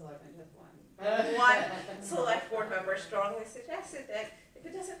wasn't all the selectmen, just one. One select board member strongly suggested that if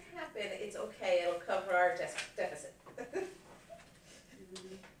it doesn't happen, it's okay, it'll cover our deficit. Mhm.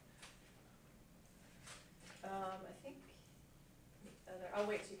 I think I'll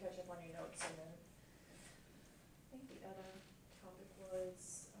wait till you catch up on your notes and then, I think the other topic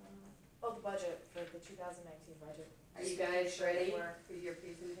was, the budget for the 2019 budget. Are you guys Sure that ready we're- for your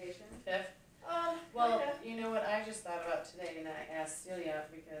presentation? Fifth? Well, you know what I just thought about today, and I asked Celia,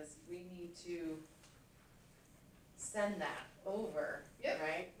 because we need to send that over, Yep.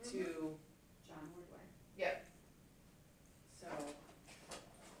 right, to, John Woodward. so,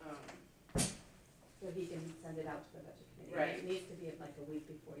 So he can send it out to the budget committee. Right. It needs to be like a week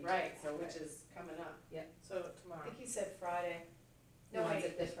before you. right, so which is coming up. So I tomorrow. think he said Friday. No, No, is wait,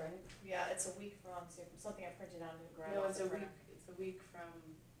 it this Friday? yeah, it's a week from, something I printed out and grabbed. No, off it's the a printer. week from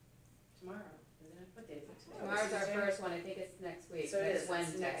tomorrow, isn't it? What day is it today? Tomorrow's our Tuesday? first one, I think it's next week, So it next is, it's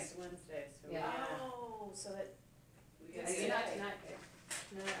Wednesday. next Wednesday, so we Yeah. gotta- Oh, so that, we I gotta mean, get not it. tonight,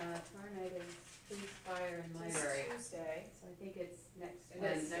 no, tomorrow night is police, fire, and it's library, Tuesday, so I think it's next It is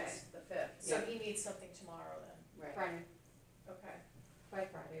Wednesday. next, the 5th. so Yeah. he needs something tomorrow then, Right. Friday, okay. by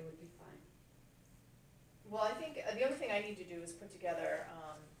Friday would be fine. Well, I think, the other thing I need to do is put together,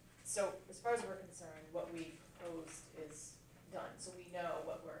 so as far as we're concerned, what we proposed is done, so we know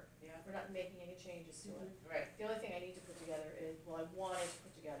what we're not making any changes to it. Right. The only thing I need to put together is, I wanted to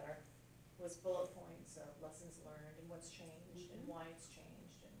put together was bullet points of lessons learned and what's changed and why it's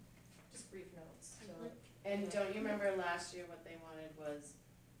changed and just brief notes, so. And don't you remember last year what they wanted was,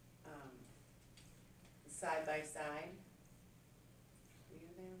 side by side? Were you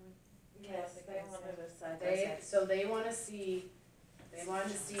there when? Yes, they wanted a side by They, side. so they wanna see, they wanted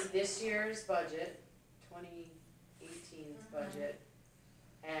to see this year's budget, 2018's budget,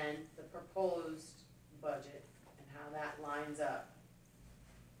 and the proposed budget, and how that lines up.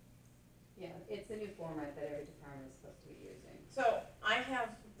 Yeah, it's a new format that every department is supposed to be using. So I have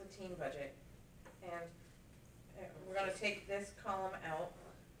the teen budget, and we're gonna take this column out,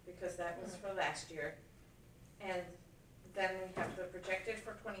 because that was for last year. And then we have the projected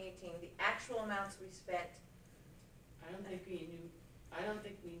for 2018, the actual amounts we spent. I don't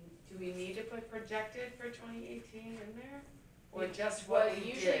think do we need to put projected for 2018 in there? Or just what Well,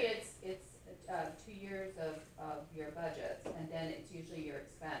 we usually did? it's 2 years of your budgets, and then it's usually your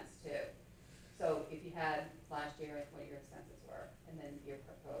expense too. So if you had last year, it's what your expenses were, and then your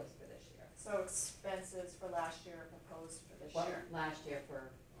proposed for this year. So expenses for last year proposed for this Well, year. last year for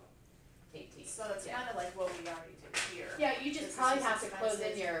 18. So that's Yeah. kinda like what we already did here. Yeah, you This just is probably just have to close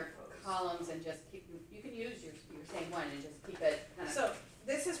in expenses your proposed. columns and just keep, you can use your same one and just keep it kind of, So,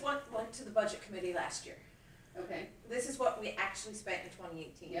 this is what went to the budget committee last year. okay, This is what we actually spent in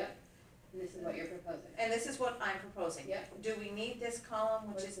 2018. yep. And this is what you're proposing. And this is what I'm proposing. Yep. Do we need this column,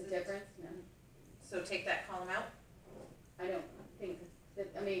 which What's is the difference? No, So take that column out? I don't think, that,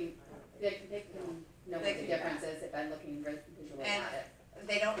 I mean, they can know They what the can- difference is if I'm looking visually And- at it.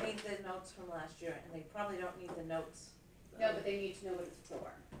 They don't need the notes from last year, and they probably don't need the notes. No, but they need to know what it's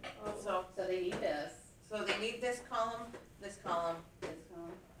for. So, So they need this, they need this column, this column,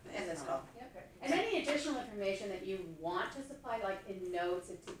 and this column. Yep. And any additional information that you want to supply, like in notes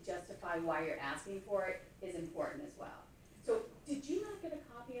and to justify why you're asking for it, is important as well. So, did you not get a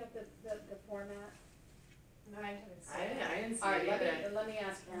copy of the format? No, I haven't seen I it. didn't see Alright, it either. let me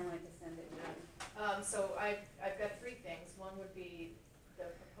ask Caroline to send it to you. So I've got three things. One would be the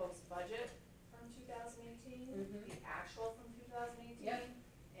proposed budget from 2018, Mhm. the actual from 2018. Yep.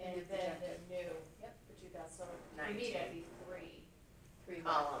 And And then the projected. new Yep. for 2000, so we need at least three Three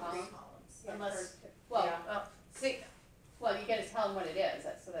Columns. columns. Yeah, Unless, first- Well, yeah. See, well, you gotta tell them what it is,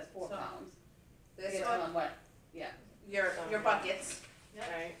 so that's four So, columns. You this gotta tell one, them what, yeah. your buckets,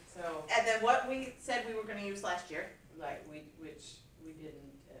 Right, so, and then what we said we were gonna use last year. like, which we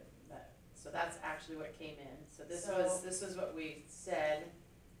didn't, so that's actually what came in, so this So- was what we said,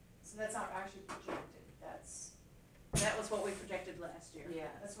 so that's not actually projected, that's That was what we projected last year. yeah,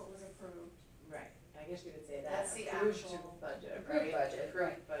 what was approved. right, I guess you could say that, That's the approved actual- budget, Approved right? budget,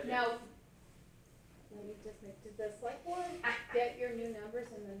 Approved budget. Now, let me just make, did the select board get your new numbers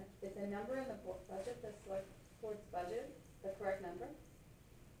and then, is the number in the budget, the select board's budget, the correct number?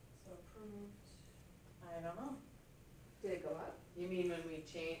 So approved. I don't know. Did it go up? You mean when we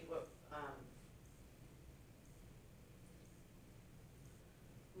change, what,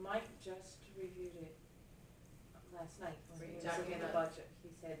 Mike just reviewed it last night Were when you he was talking looking at the about- budget. He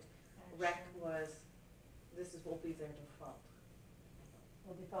said rec Action. was, will be their default.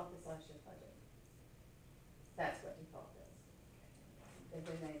 Well, default is last year's budget. That's what default is. If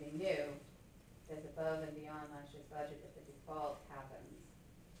there's anything new, that's above and beyond last year's budget, if the default happens,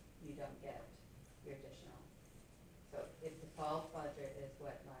 you don't get your additional. So if default budget is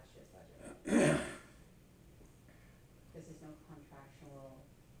what last year's budget was. This is no contractual,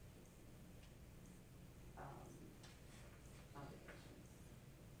 obligations.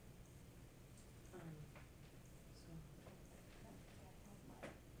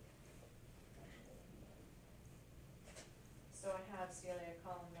 So I have, Celia,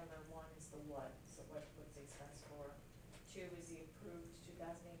 column number 1 is the what, so what's the expense for? 2 is the approved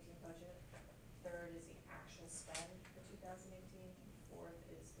 2018 budget. 3rd is the actual spend for 2018. And 4th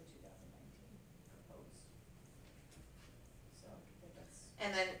is the 2019 proposed. So I think that's, And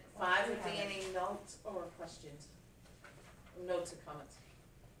then 5 would be any notes or questions? Notes or comments?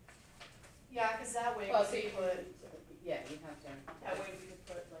 yeah, cause that way Well, so we you could could, yeah, you have to. that way we could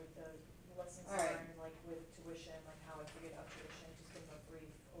put like the lessons All right. learned, like with tuition, like how I figured out tuition, just give them a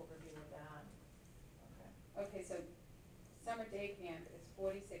brief overview of that. Okay. Okay, so summer day camp is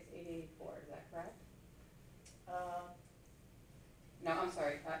 46,884, is that correct? No, I'm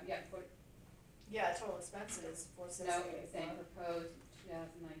sorry, yeah, Yeah, total expenses, 4688. no, it's saying proposed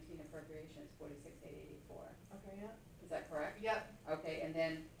 2019 appropriations, 46,884, Okay, yeah. is that correct? Yep. Okay, and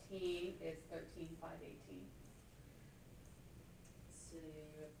then teen is 13,518. so you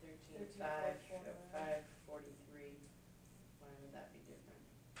have 13,543. 543, why would that be different?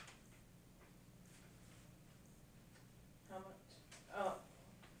 How much? Oh.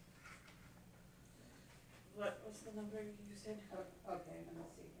 What was the number you said? Oh, okay, let me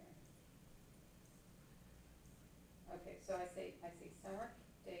see here. Okay, so I see summer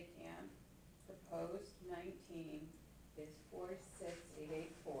day camp, proposed 19 is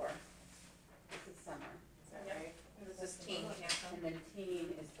 46,884. This is summer, Is that Yep. right? This is teen camp. and then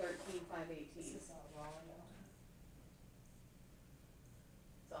teen is This 13,518. is all wrong.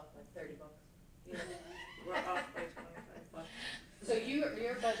 It's off like $30. We're off by 25 bucks. So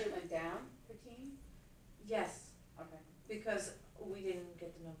your budget went down for teen? Yes, Okay. because we didn't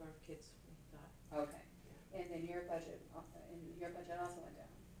get the number of kids we thought. Okay, and then your budget also went down,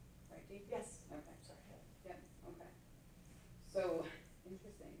 right, Dee? Yes. Okay, Sorry. yep, okay. So,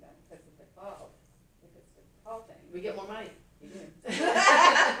 interesting then, because the default, if it's the default thing. We get more money. You do. It's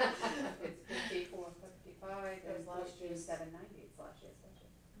 5455, That was and last year's. 4790, it's last year's budget.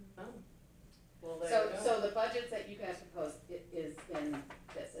 Oh, well, there you go. So the budgets that you guys proposed is in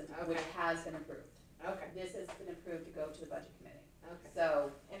this, which Okay. has been approved. Okay, This has been approved to go to the budget committee. okay.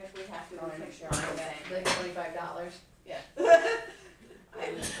 So, And if we have to, I wanna we make can sure I'm try saying. Like $25? yeah. I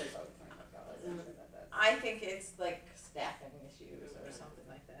would say about $25, I'm sure that that's. I think it's like staffing issues or something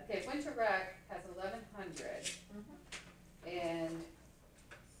like that. Okay, when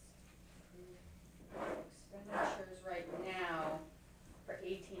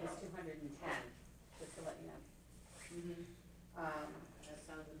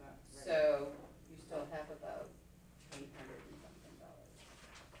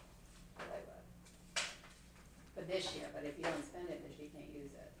this year, but if you don't spend it this year, you can't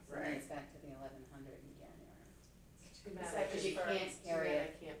use it. So then Right. it's back to the 1,100 in January. Too Is bad, that Because you for- can't carry I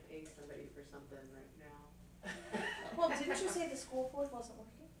it. can't pay somebody for something right now. Well, didn't you say the school board wasn't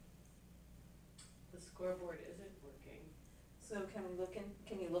working? The scoreboard isn't working. So can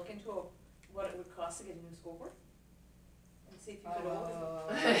you look into what it would cost to get a new school board? And see if you could order Oh,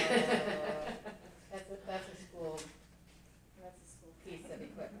 that's a school That's a school. piece of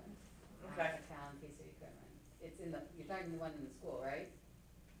equipment, not Okay. a town piece of equipment. It's in the, you're talking the one in the school, right?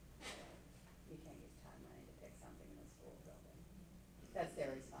 You can't use town money to fix something in the school building. That's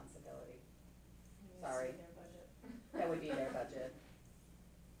their responsibility. Needs to be Sorry. their budget. That would be their budget.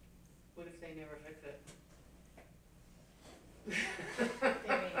 What if they never fix it? They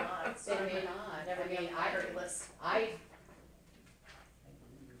may not, so They may not. never I be on mean, the priority list. I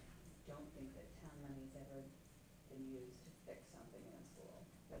don't think that town money's ever been used to fix something in a school.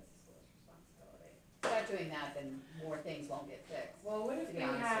 That's the school's responsibility. Start doing that, then more things won't get fixed. Well, what if To we be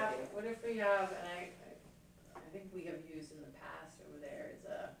honest have, with you. what if we have, and I think we have used in the past over there is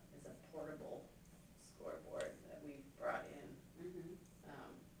a portable scoreboard that we brought in. Mhm.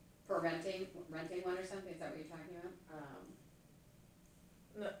 Um, For renting one or something, is that what you're talking about?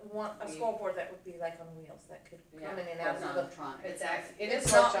 No, a scoreboard that would be like on wheels, that could come in and Or out it's of the, electronic. It's actually, it It's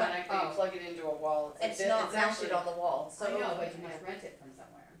is not- electronic, but you oh. plug it into a wall. it's not mounted actually- on the wall, so. I know, but you must rent it from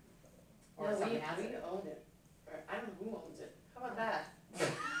somewhere. Or No, someone has we it. owned it, or I don't know who owns it, how about that? Yeah.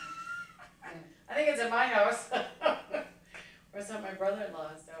 I think it's at my house, or it's at my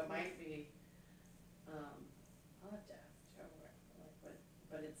brother-in-law's, so it might be, I'll have to ask Joe where,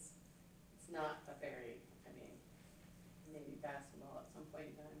 but it's not a very, I mean, maybe basketball at some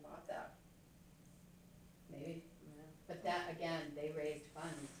point in time bought that, Maybe, yeah. but that, again, they raised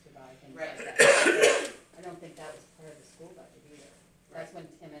funds to buy things like Right. that. I don't think that was part of the school budget either. That's when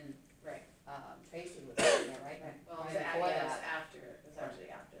Tim and Right. Tracy was in there, right? Well, Right it was, before yeah, it was that. after, it was actually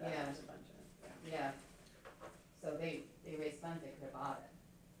after that, Yeah. there was a bunch of, yeah. Yeah. So they raised funds, they could have bought it.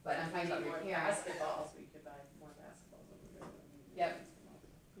 But I'm talking about More your parents. basketballs, we could buy more basketballs over there. Yep.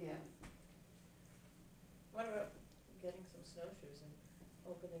 Yeah. What about getting some snowshoes and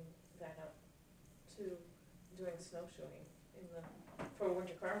opening that up to doing snowshoeing in the, for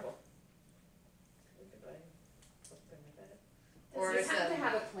winter carnival? We could buy something like that. Or You is have to that-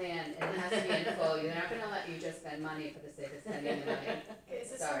 have a plan, and it has to be in full, they're not gonna let you just spend money for the sake of spending the money. Okay,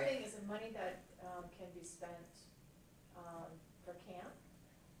 is this Sorry. something, is it money that, can be spent, for camp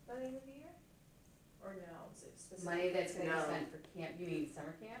by the end of the year? Or no, is it specific? Money that's gonna be No. spent for camp, you mean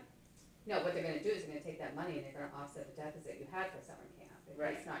summer camp? No, what they're gonna do is they're gonna take that money and they're gonna offset the deficit you had for summer camp, if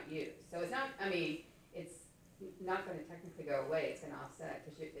Right. it's not used. So it's not, I mean, it's not gonna technically go away, it's gonna offset,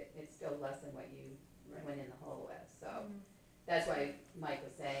 cause it's still less than what you Right. went in the hole with, so. Mhm. That's why Mike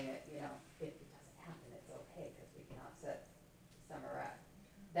was saying that, if it doesn't happen, it's okay, cause we can offset summer rec.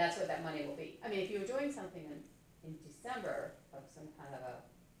 That's what that money will be. I mean, if you were doing something in December of some kind of a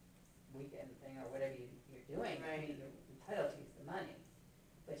weekend thing or whatever you're doing, I Right. mean, you're entitled to use the money.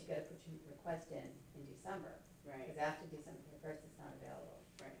 But you gotta put your request in December, Right, cause after December 1st, it's not available.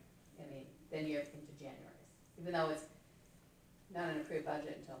 right. I mean, then you're into January's. Even though it's not an approved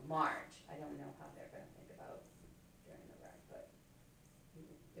budget until March, I don't know how they're gonna think about during the rec, but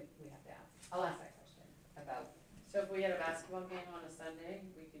we have to ask. I'll ask that question about, So if we had a basketball game on a Sunday,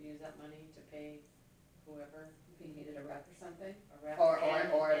 we could use that money to pay whoever, if you needed a rep or something. a rep Or-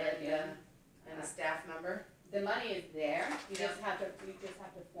 and, the- and, and a staff member. The money is there, you Yeah. just have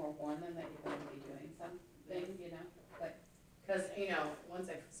to forewarn them that you're going to be doing something, but, Cause, once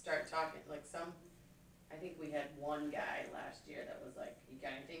I start talking, like I think we had one guy last year that was like, you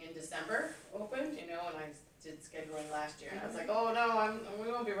got anything in December open, and I did scheduling last year, and I was like, oh no, we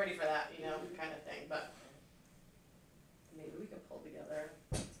won't be ready for that, kind of thing, but maybe we could pull together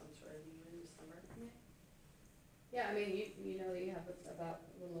some sort of deal in December. yeah, I mean, you know that you have about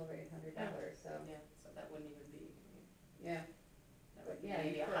a little over $800, so, Yeah, so that wouldn't even be, yeah, that would be Yeah,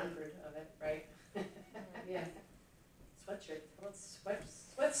 maybe you could. 100 of it, right? yeah. Sweatshirts, how about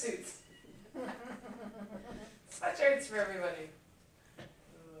sweatsuits? Sweatshirts for everybody.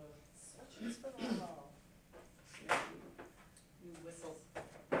 Sweatshirts for all. New whistles.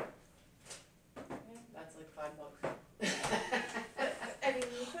 That's like $5. I mean,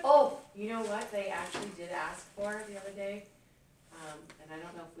 you could. Oh, you know what, they actually did ask for the other day, and I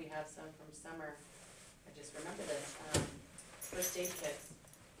don't know if we have some from summer, I just remember this, first aid kits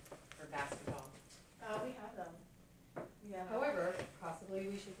for basketball. We have them. Yeah. However, possibly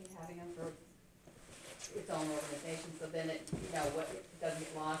we should be having them for its own organization, so then it, what, it doesn't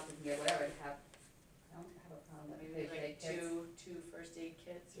get lost in here, whatever, I don't have a problem with Maybe big like kids. two first aid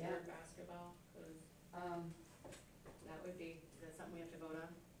kits for Yeah. basketball, 'cause that would be, is that something we have to vote on?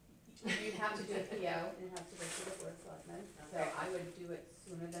 You'd have to do a PO and it has to go to the board of selectmen, so Okay. I would do it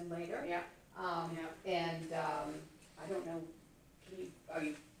sooner than later. Yeah. Yeah. And, I don't know, are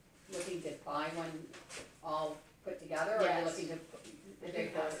you looking to buy one all put together, or are you Yes. looking to? I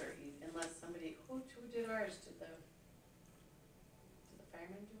think those are easy, unless somebody, who did ours, did the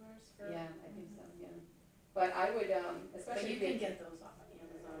firemen do ours for? Yeah, I think so, yeah. But I would, But especially you if can you, get those off of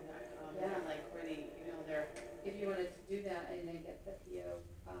Amazon.com, Yeah. they're like ready, you know, they're, if you wanted to do that, and then get the PO,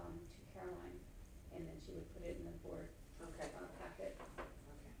 to Caroline, and then she would put it in the board, okay, packet. okay.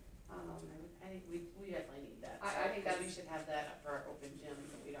 Um, I think we definitely need that. I think because we that's- should have that for our open gyms,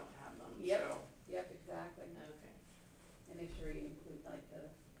 and we don't have them, so. Yep. Yep, exactly. Okay. And make sure you include like the,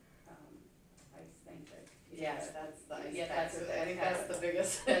 ice thing that. Yes, that's the, Yeah, that's what I think that- that's the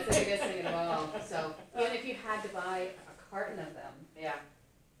biggest. That's the biggest thing of all, so even if you had to buy a carton of them, Yeah,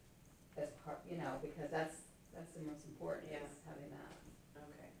 as part, you know, because that's the most important, Yeah. is having that.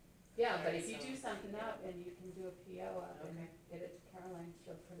 okay, Yeah, but Alright, if you so- do something up and you can do a PO up and Okay. get it to Caroline,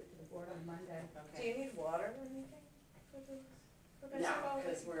 she'll put it to the board on Monday. Do okay. you need water or anything for this, for No, basketball?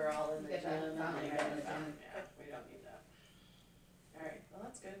 because we're all in the Get that gym and fountain they right got in the the gym. fountain, yeah, we don't need that. All right, well,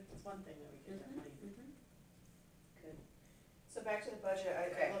 that's good, that's one thing that we can definitely, good. So back to the budget,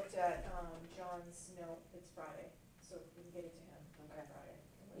 Okay. I looked at, John's note, it's Friday, so we can get it to him by Okay. Friday.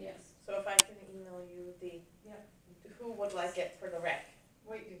 Yes. So if I can email you the, Yeah. who would like it for the rec?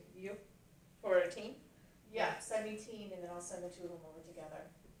 Wait, You? For a team? yeah, send me teen and then I'll send the two of them over together.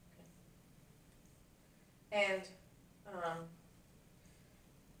 And,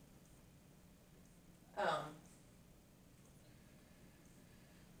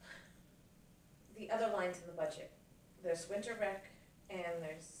 the other lines in the budget, there's winter rec and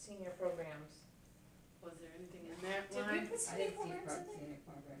there's senior programs. Was there anything in that Did we line? put I senior didn't see programs in there? senior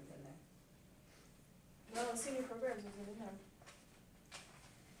programs in there. No, senior programs wasn't in there.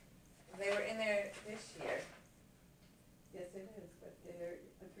 They were in there this year. Yes, it is, but they're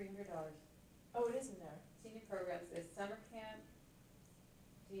 $300. Oh, it is in there. Senior programs, there's summer camp,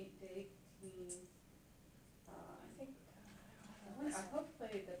 day teen, I think,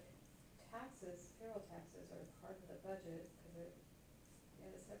 hopefully the taxes, payroll taxes are part of the budget, cause it,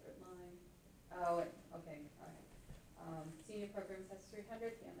 a separate line. Oh, okay, alright. Senior programs has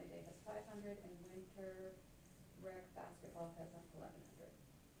 300, family day has 500, and winter rec basketball has 1100.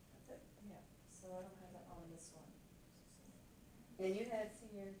 That's it. yeah, so I don't have that on this one. And you had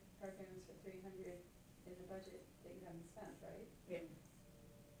senior programs for 300 in the budget that you haven't spent, right? Yeah.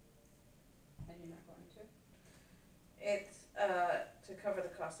 And you're not going to? It's, to cover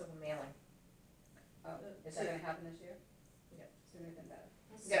the cost of a mailing. Oh, is So- that gonna happen this year? Yeah. Sooner than better.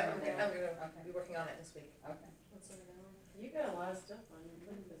 Yeah, I'm Okay. gonna be working on it this week. Okay. What's in there? You got a lot of stuff on your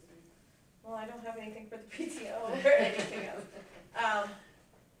plate this week. Well, I don't have anything for the PTO or anything else.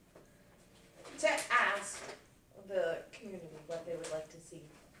 To ask the community what they would like to see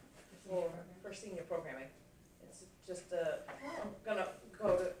for senior programming. It's just I'm gonna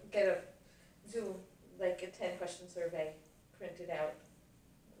go to get do like a 10-question survey printed out,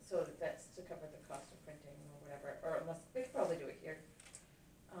 so that's to cover the cost of printing or whatever, or unless, we could probably do it here.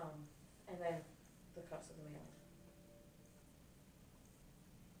 And then the cost of the mailing.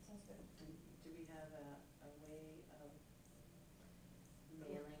 Sounds good. Do we have a way of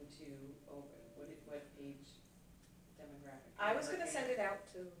mailing to, what age demographic? I was gonna send it out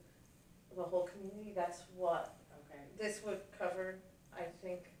to the whole community, that's what Okay, this would cover, I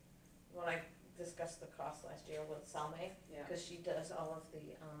think, when I discussed the cost last year with Salme, yeah, because she does all of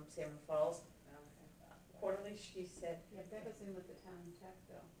the, Salmon Falls okay, quarterly, she said, Yeah, that was in with the town tax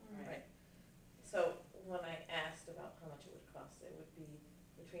bill. right. So when I asked about how much it would cost, it would be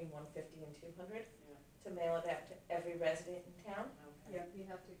between $150 and $200 yeah, to mail it out to every resident in town. okay. Yeah, you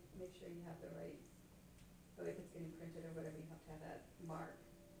have to make sure you have the right, but if it's getting printed or whatever, you have to have that mark.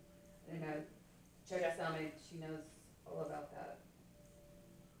 And check Yeah. Salme, she knows all about that.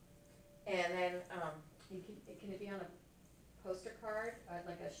 And then, And can it be on a poster card,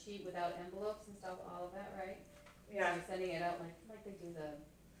 like a sheet without envelopes and stuff, all of that, right? So yeah, you're sending it out like they do the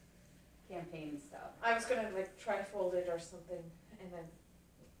campaign stuff. I was gonna like try to fold it or something, and then,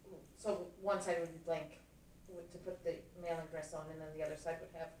 so one side would be blank, to put the mailing address on, and then the other side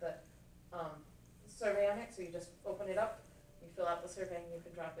would have the, survey on it, so you just open it up, you fill out the survey, and you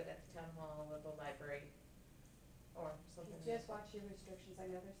can drop it at the town hall or the library, or something. Just watch your restrictions, I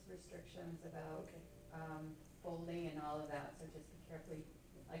know there's restrictions about, Okay, folding and all of that, so just be careful,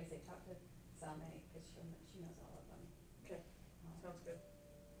 like I say, talk to Salme, cause she knows all of them. okay, Um, sounds good.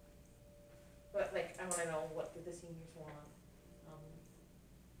 But like, I wanna know, what do the seniors want,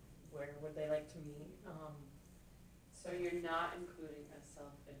 where would they like to meet, So you're not including a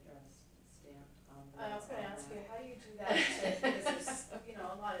self-addressed stamp on the. I was gonna on ask that. you, how do you do that too, because there's,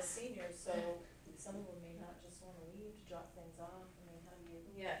 a lot of seniors, so some of them may not just wanna leave to drop things off, I mean, how do you?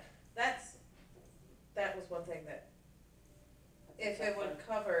 Yeah, that was one thing that, That's if a it tough would one.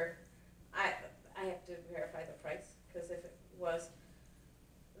 cover, I have to verify the price, cause if it was,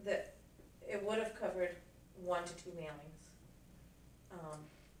 that, it would have covered 1 to 2 mailings.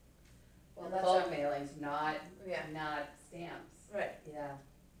 Well, And that's bulk- our mailings, not, Yeah, not stamps. right, Yeah.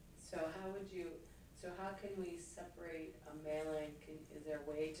 So how can we separate a mailing, is there a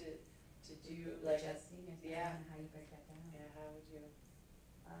way to do like a, Just seniors, I yeah. don't know how you break that down. yeah, how would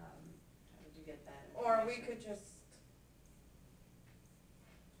you get that or we information? could just,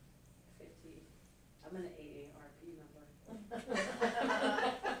 50, I'm an 80 RP member.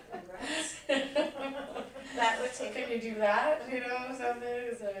 Congrats. that would take, Can you do that, something,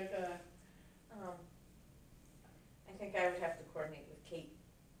 it's like, I think I would have to coordinate with Kate,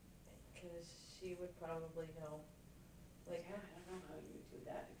 cause she would probably know, like, yeah, I don't know how you would do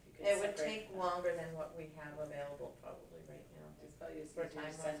that, if you could it would separate take that. longer than what we have available probably right now. It's probably just for easier to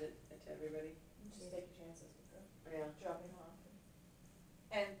time send it to everybody. Just take your chances with the Yeah. dropping off.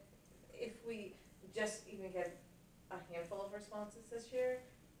 And if we just even get a handful of responses this year,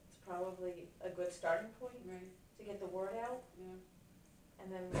 it's probably a good starting point Right, to get the word out, yeah.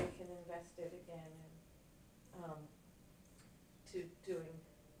 and then we can invest it again in, to doing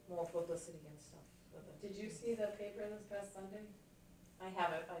more publicity and stuff for the. Did you see the paper this past Sunday? I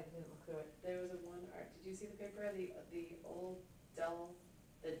have it, I didn't look through it. There was did you see the paper, the old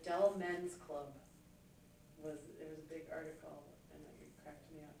the Dell Men's Club there was a big article, and it cracked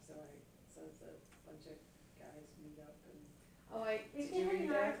me up, so it's a bunch of guys meet up and. Oh, they Did had you read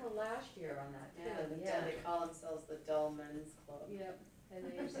an that? article last year on that too, They call themselves the Dell Men's Club. Yep, and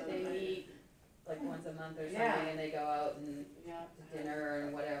So they meet like once a month or something, Yeah. and they go out and Yeah. to dinner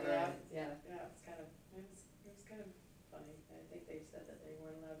and whatever, Yeah. and yeah. Yeah, it was kind of funny. I think they said that they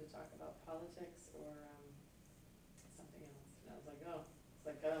weren't allowed to talk about politics or, something else. And I was like, oh,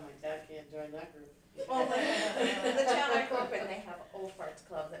 my dad can't join that group. Well, the town I grew up in, they have Old Farts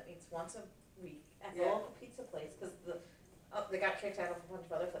Club that meets once a week at the Yeah. local pizza place, cause they got kicked out of a bunch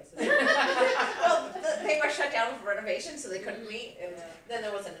of other places. Well, they were shut down for renovation, so they couldn't meet, and Yeah. then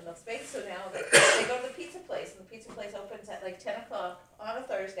there wasn't enough space, so now they go to the pizza place, and the pizza place opens at like 10 o'clock on a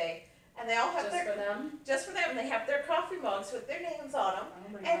Thursday, and they all have Just for them? just for them, they have their coffee mugs with their names on them. Oh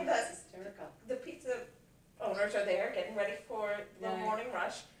my And God, that's hysterical. The pizza owners are there getting ready for the Yeah. morning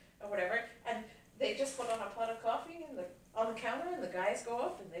rush or whatever, and they just put on a pot of coffee on the counter, and the guys go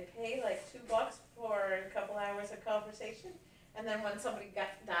up and they pay like $2 for a couple hours of conversation. And then when somebody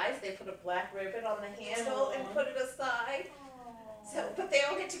dies, they put a black ribbon on the handle and Aw. put it aside. So, but they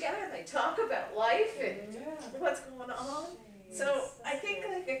all get together and they talk about life and Yeah. what's going on. So I think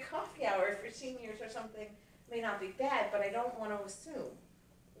like a coffee hour for seniors or something may not be bad, but I don't want to assume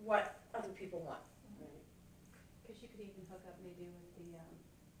what other people want. Right. Cause you could even hook up maybe with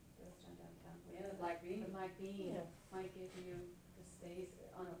the restaurant downtown. Yeah, the Black Bean. The Black Bean Yeah. might give you the space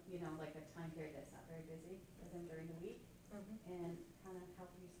on a, like a time period that's not very busy for them during the week, and kinda help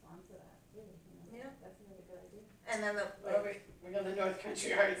respond to that, you know? Yeah. That's a really good idea. And then Well, we got the North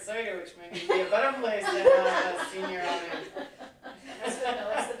Country Hard Cider, which might be a better place to have a senior outing.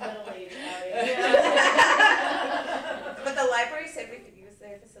 That's the middle age area. but the library said we could use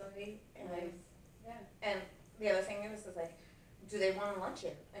their facility, and Nice. Yeah. and the other thing is like, do they want to lunch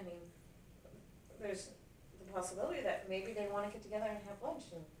in? I mean, there's the possibility that maybe they want to get together and have lunch,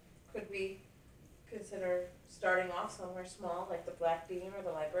 and could we consider starting off somewhere small, like the Black Bean or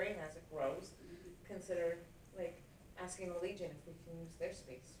the library, and as it grows, consider like asking the Legion if we can use their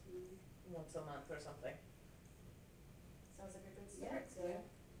space once a month or something. Sounds like a good start, so. Well,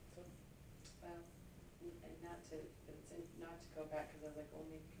 and not to go back, cause I was like, oh,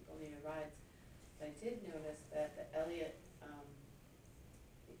 maybe people needed rides, but I did notice that the Elliott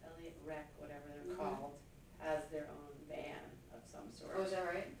Rec, whatever they're called, has their own van of some sort. Oh, is that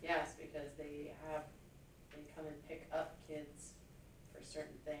right? Yes, because they come and pick up kids for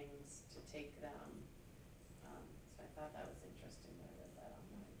certain things to take them, so I thought that was interesting, I read that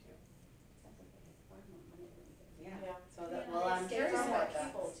online too. Sounds like they could farm on money really good. Yeah, so Yeah, well, I'm they curious save about more that.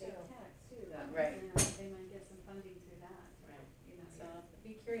 people too. Tax too, though. Right. You know, they might get some funding through that, Right, you know. so I'd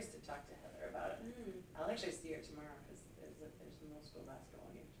be curious to talk to Heather about it. I'll actually see her tomorrow, cause there's no school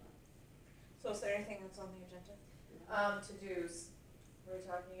basketball game tomorrow. So is there anything that's on the agenda? To-dos, we're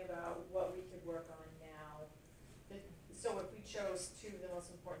talking about what we could work on now. So if we chose two of the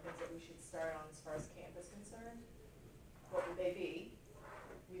most important things that we should start on as far as camp is concerned, what would they be?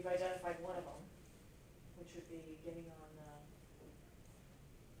 We've identified one of them, which should be getting on,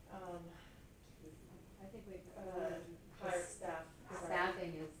 I think we've, higher staff. the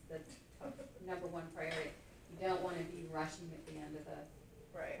staffing is the number one priority. You don't wanna be rushing at the end of the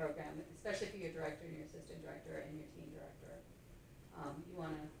Right. program, especially for your director and your assistant director and your team director. You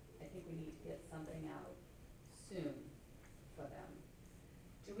wanna, I think we need to get something out soon for them.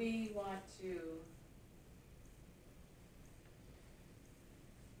 Do we want to?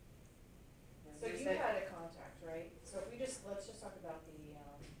 So you had a contact, right? So if we just, let's just talk about the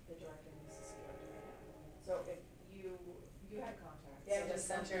director and the assistant director right now. So if you had contact. Yeah, so just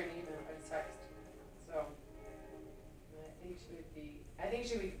sent her an email or text, so, I think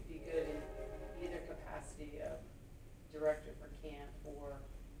she would be good in either capacity of director for camp or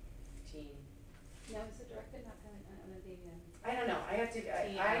team. Now, is the director not coming, gonna be, I don't know, I have to,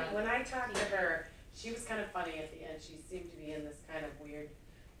 when I talked to her, she was kind of funny at the end, she seemed to be in this kind of weird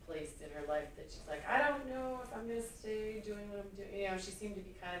place in her life that she's like, I don't know if I'm gonna stay doing what I'm doing, you know, she seemed to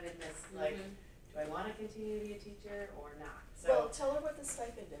be kind of in this, like, do I wanna continue to be a teacher or not? Well, So, tell her what the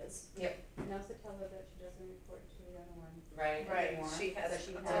stipend is. and also tell her that she doesn't report to anyone right, Right, anymore. she has, So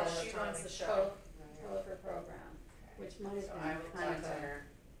she a has She runs the show. total of her program, which might have so I been will kind talk of to a her.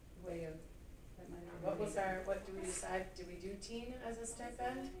 way of, that might have been. What was our, what do we decide, did we do teen as a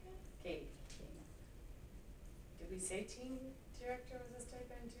stipend? Kate, did we say teen director was a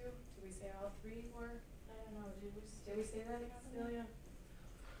stipend too? Did we say all three were? I don't know, did Did we say that, Celia?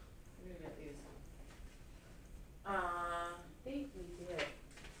 I'm gonna get these. I think we did,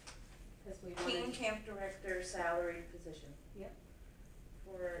 cause we teen wanted, camp director salary position. Yep.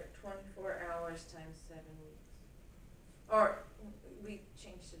 For 24 hours times 7 weeks. Or, we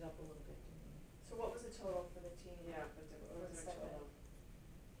changed it up a little bit, didn't we? So what was the total for the team? Yeah, but what was our total?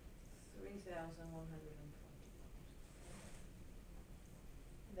 $3,120.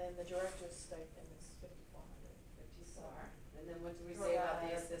 Then the director's stipend is 5,400. 54. And then what do we say about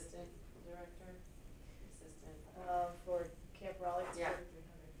the Right. assistant director? Assistant. For Camp Raleigh, it's Yeah.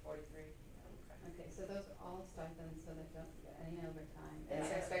 4,300. 43. Okay. okay, so those are all stipends, so they don't get any overtime. And the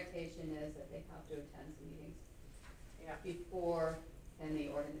Yeah. expectation is that they have to attend some meetings Yeah, before, and the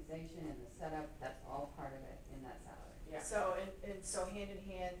organization and the setup, that's all part of it in that salary. yeah. So, and so hand in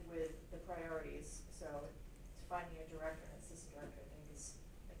hand with the priorities, so finding a director and assistant director, I think is,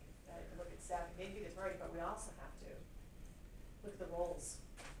 like, I could look at staffing, maybe the priority, but we also have to look at the roles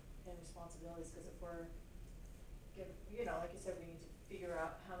and responsibilities, cause if we're you know, like you said, we need to figure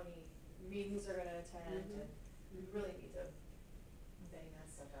out how many meetings they're gonna attend, Mhm. and we really need to bang that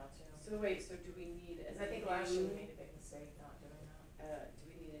stuff out too. So wait, so do we need a Cause I think last year we made a big mistake not doing that. do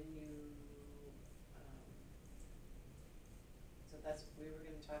we need a new, so that's, we were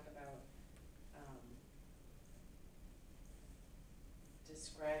gonna talk about,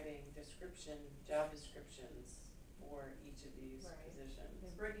 job descriptions for each of these Right. positions.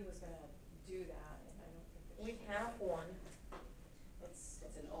 And Brittany was gonna do that, and I don't think that We she. have one, It's,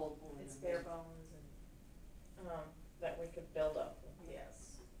 It's an old one. it's bare bones and, that we could build up.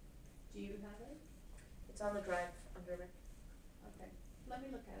 yes. Do you have it? It's on the drive under Rick. Okay, let me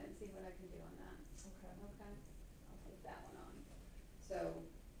look at it and see what I can do on that. Okay. Okay, I'll put that one on. So,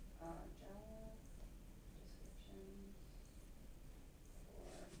 job descriptions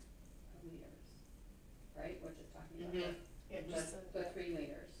for leaders, right, we're just talking about Mhm. Yeah, the, just the three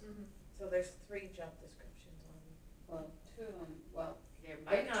leaders. Mm-hmm. So there's 3 job descriptions on. Well, two of them, well, There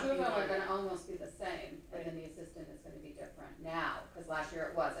might not two be of them are one. gonna almost be the same, and then the assistant is gonna be different now, cause last year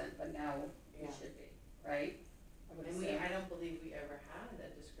it wasn't, but now Yeah. it should be, right? I would And assume. I don't believe we ever had a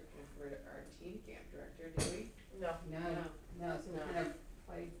description for our teen camp director, did we? No. No, so we No. kind of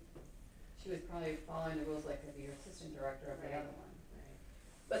played, she was probably following the rules like of your assistant director of the Right. other one. Right.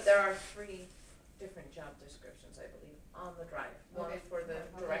 But there are 3 different job descriptions, I believe, on the drive. One Okay. for the I'll have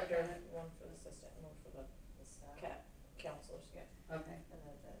a look director, at it. one for the assistant, and one for the The staff. counselors. Yeah. Okay, And the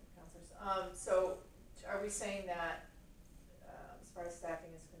counselors. So are we saying that, as far as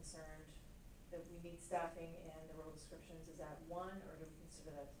staffing is concerned, that we need staffing and the role descriptions, is that one, or do we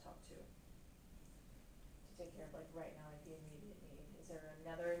consider that the top 2? To take care of, like, right now, like the immediate need, is there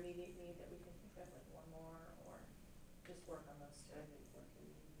another immediate need that we can think of, like one more, or just work on those 2? I think working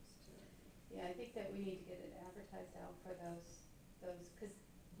on those two. yeah, I think that we need to get it advertised out for those, cause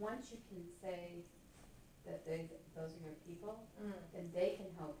once you can say that those are your people, then they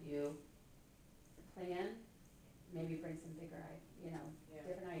can help you plan, maybe bring some bigger, Yeah.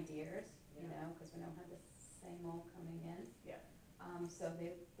 different ideas, you Yeah. know, cause we don't have the same old coming in. Yeah. So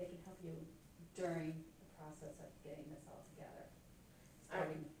they can help you during the process of getting this all together,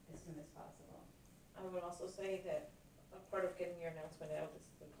 starting as soon as possible. I would also say that a part of getting your announcement out is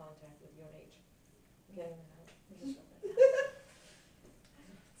the contact with UNH. getting that out. I'm just jumping.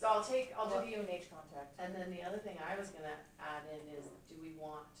 So I'll Do do the UNH contact. And then the other thing I was gonna add in is, do we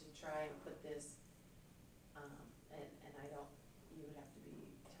want to try and put this, and I don't, you would have to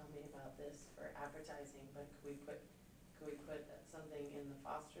tell me about this for advertising, but could we put something in the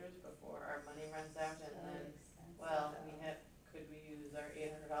Fosters before our money runs out, and then, well, could we use our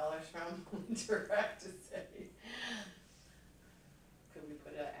 $800 from Direct to say, could we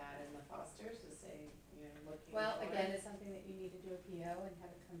put an ad in the Fosters to say, looking Well, for again, it? it's something that you need to do a PO and have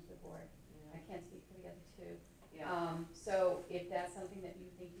it come to the board. Yeah. I can't speak for the other two. Yeah, So if that's something that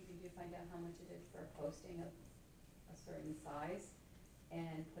you think you can do, find out how much it is for a posting of a certain size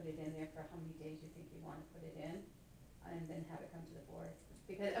and put it in there for how many days you think you wanna put it in, and then have it come to the board.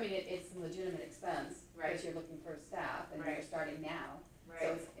 Because, I mean, it's a legitimate expense, Right. because you're looking for staff and you're Right. starting now. So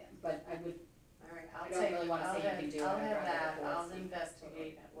right, it's, but I would, all right, I don't really wanna say you can do it. I'll I'd have rather that, the board I'll see.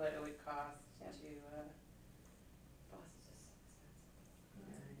 investigate what it would cost Yeah. to, Boss is just so expensive.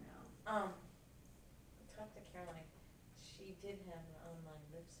 I know. I talked to Caroline, she did have an online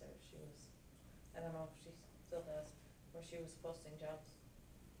listserv, she was, I don't know if she still does, where she was posting jobs.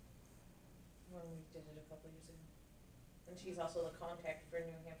 When we did it a couple years ago. And she's also the contact for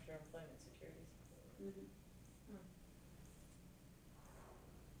New Hampshire Employment Securities. Mhm.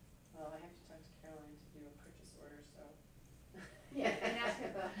 Well, I have to talk to Caroline to do a purchase order, so. Yeah, and ask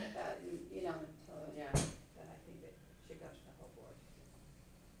her about that, and, and tell her Yeah, that I think that should go to the whole board.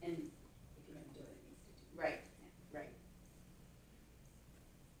 And if you're gonna do it, it needs to do. right, Yeah. right,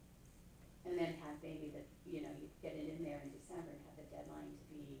 And then have maybe you get it in there in December and have the deadline to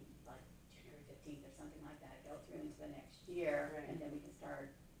be like January 15th or something like that, go through into the next year. Right. And then we can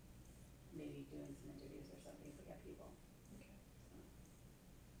start maybe doing some interviews or something if we get people. Okay.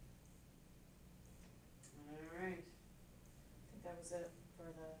 all right. I think that was it for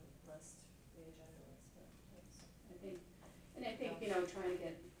the list, the agenda list, but that's. I think, trying to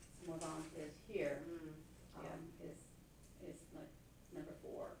get some more volunteers here, Yeah. is like number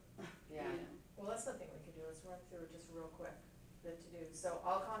 4. Yeah. Well, that's something we could do, is run through just real quick, the to-dos. So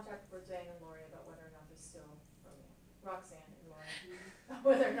I'll contact Roseanne and Lori about whether or not they're still, Roxanne and Lori,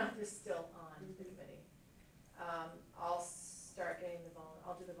 whether or not they're still on the committee. I'll start getting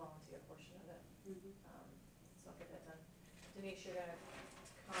I'll do the volunteer portion of it, so I'll get that done. Denise, you're gonna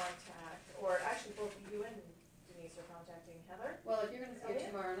contact, or actually both you and Denise are contacting Heather. Well, if you're gonna see Oh, her yeah.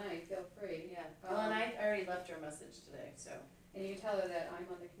 tomorrow night, feel free. Yeah, well, and I already left her a message today, so, And you tell her that I'm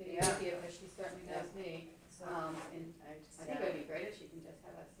on the committee Yeah. with you, because she certainly knows me. So, And I just. I think it would be great if she can just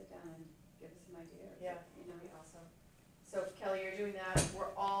have us sit down and give us some ideas. yeah, You that'd know. be awesome. So Kelly, you're doing that.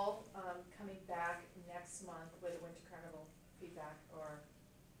 We're all, coming back next month with Winter Carnival feedback or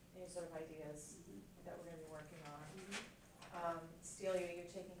any sort of ideas Mhm. that we're gonna be working on. Mhm. Celia, you're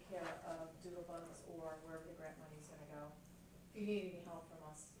taking care of Doodlebugs or wherever the grant money's gonna go. If you need any help from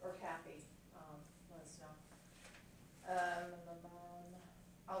us, or Kathy, let us know.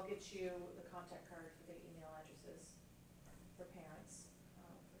 I'll get you the contact card for the email addresses for parents,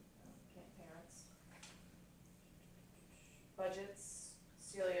 parents. Budgets,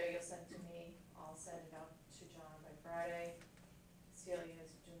 Celia, you'll send to me, I'll send it out to John by Friday. Celia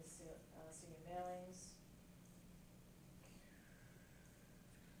is doing senior mailings.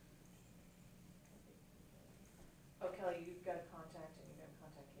 Oh, Kelly, you've got a contact and you're gonna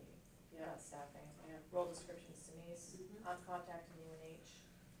contact Katie Yeah, about staffing. yeah. Role descriptions, Denise, Mhm. I'm contacting UNH,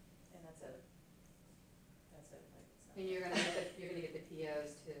 and that's it. That's it, like, it's not. And you're gonna get the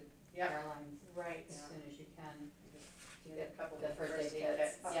POs to Yeah. Caroline's Right, as soon as you can. Get a couple The of first first aid aid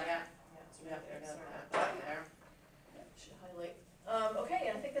kits. kits, Yeah. yeah, yeah, it's yeah, right there, we sorry. have that there. Should highlight. Okay,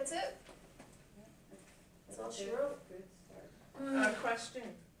 I think that's it. That's all she wrote. Good start. A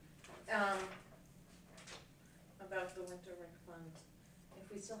question, about the winter rec fund.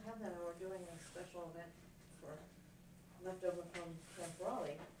 If we still have that and we're doing a special event for leftover from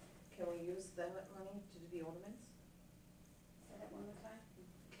Raleigh, can we use that money to do the ornaments? Say that one more time?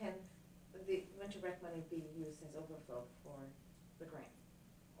 Can the winter rec money be used as overflow for the grant?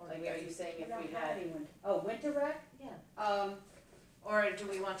 Or do Like, we are you saying We if don't we have had, any winter rec? Yeah, or do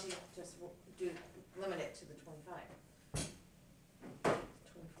we want to just limit it to the 25?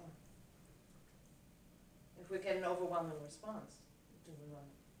 24. If we get an overwhelming response, do we want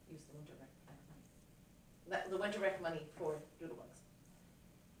to use the winter rec money? The winter rec money for Doodlebugs?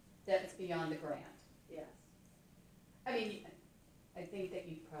 That's beyond the grant. yes, I mean, I think that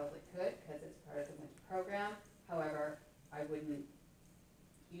you probably could, because it's part of the winter program. However, I wouldn't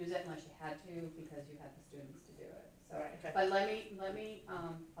use it unless you had to, because you had the students to do it, so. Right, okay. But let me,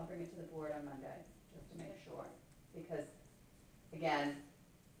 I'll bring it to the board on Monday, just to make sure, because, again,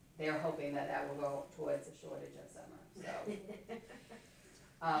 they're hoping that that will go towards a shortage of summer, so.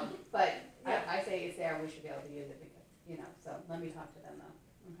 But I say it's there, we should be able to use it, because, so let me talk to them though,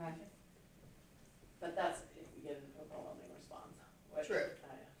 okay? But that's if we get an overwhelming response. which, True.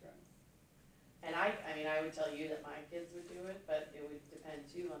 True. And I mean, I would tell you that my kids would do it, but it would depend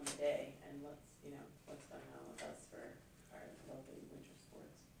too on the day and what's going on with us for our lovely winter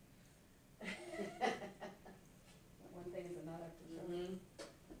sports. One thing is another, for sure. Mhm.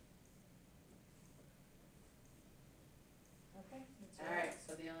 Okay. All right,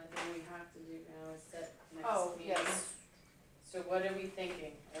 so the only thing we have to do now is set next Oh, meeting. yes. So what are we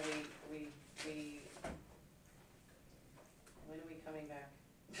thinking? Are we, when are we coming back?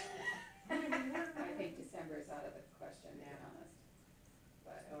 I think December is out of the question, to be Yeah. honest.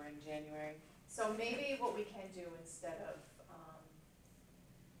 But, So we're in January? So maybe what we can do instead of,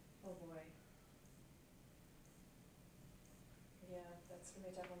 oh boy. Yeah, that's gonna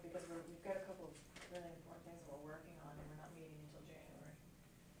be a tough one because we've got a couple of really important things that we're working on and we're not meeting until January.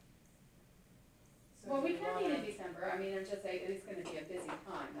 So well, do we can meet in wanna- December, I mean, I'm just saying, it's gonna be a busy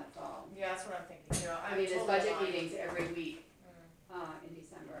time, that's all. Yeah, that's what I'm thinking, I mean, there's totally budget aligned. meetings every week, Mm. in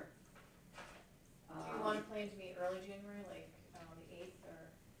December. Do you want to plan to meet early January, like, the 8th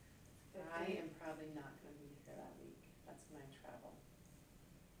or I 15th? am probably not gonna be here that week, that's when I travel.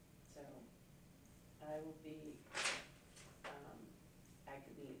 So, I will be, I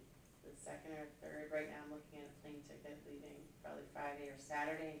could be the second or third, right now I'm looking at a plane ticket leaving probably Friday or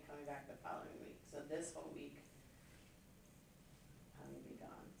Saturday and coming back the following week. So this whole week, I'm gonna be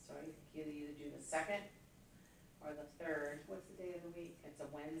gone, so I could either do the second or the third. What's the day of the week? It's a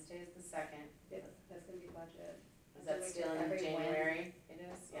Wednesday is the second, That's gonna be budget. is that still in Every January? It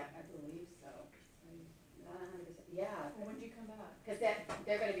is, yeah. I believe so. I'm not 100%, yeah, Well, when do you come back? cause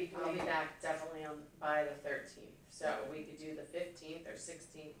they're gonna be I'll be doing, back definitely by the 13th, so we could do the 15th or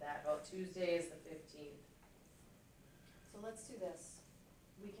 16th, Tuesday is the 15th. So let's do this.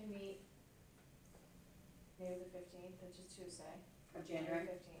 We can meet maybe the 15th, which is Tuesday. of January.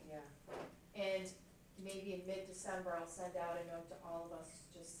 15th. Yeah. And maybe in mid-December, I'll send out a note to all of us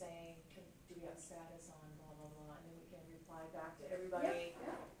just saying, do we have status on blah, blah, blah, and then we can reply back to everybody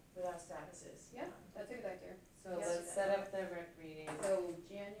Yeah, with our statuses. yeah, that's a good idea. So Yes. let's set up the rec meeting. So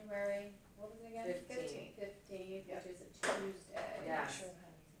January, what was it again? 15th. 15th, Yeah. which is a Tuesday. I'm Yeah. not sure how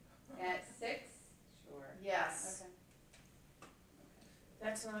At 6? Sure. Yes. Okay.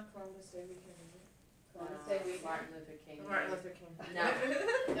 That's not Columbus Day weekend, is it? Columbus Day weekend. Martin Luther King. Martin Luther King. No,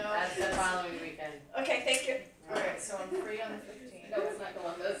 No. that's the following weekend. Okay, thank you. Alright, so I'm free on the 15th. No, it's not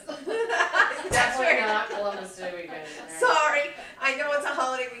Columbus. That's Definitely right. not Columbus Day weekend. All right. Sorry, I know it's a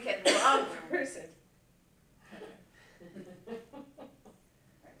holiday weekend, wrong person.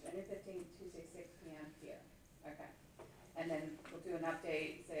 Alright, January 15th, Tuesday, 6 PM here. Okay. And then we'll do an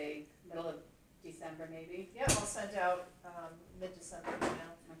update, say, middle of December maybe? Yeah, I'll send out, mid-December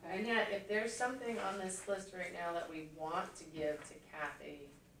now. Okay. And yet, if there's something on this list right now that we want to give to Kathy,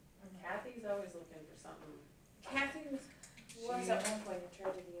 Kathy's always looking for something. Kathy was at one point in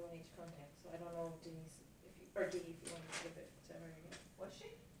charge of the UNH contact, so I don't know Denise, or Dee, if you want to give it to her again. Was she?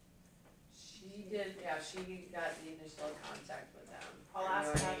 She did, yeah, she got the initial contact with them. I'll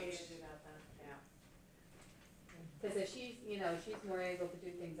for ask Kathy UNH. to do that then. Yeah. Because if she's, she's more able to do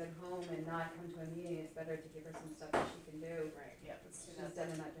things at home and not come to a meeting, it's better to give her some stuff that she can do. Right, yeah, let's do She's that. done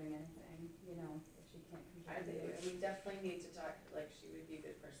her not doing anything, if she can't come to I a think meeting. we definitely need to talk, like, she would be a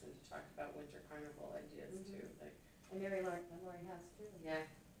good person to talk about winter carnival ideas Mhm. too, like, And Mary Lauren has too. yeah.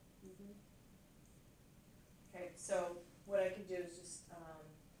 Mhm. Okay, so what I can do is just, I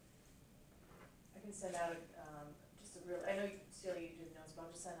can send out, just a real, I know Celia, you did notes, but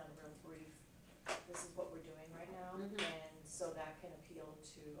I'll just send out a real brief. This is what we're doing right now, Mhm. and so that can appeal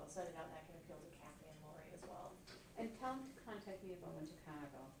to, I'll send it out and that can appeal to Kathy and Lori as well. And tell them to contact me about Winter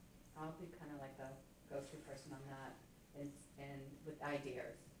Carnival. I'll be kind of like the go-to person on that and with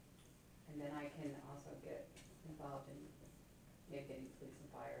ideas. And then I can also get involved in maybe getting police and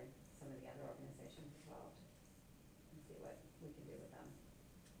fire and some of the other organizations involved and see what we can do with them.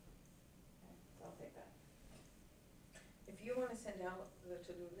 Okay, so I'll take that. If you wanna send out the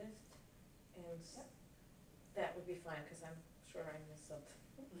to-do list, and that would be fine, cause I'm sure I missed something.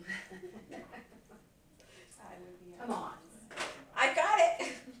 I would be. Come on. I got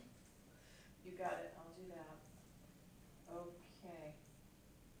it. You got it, I'll do that. Okay.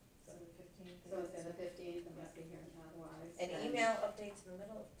 So the 15th. So it's the 15th, unless we hear otherwise. And then- email updates in the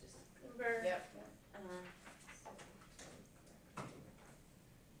middle of December. Yep.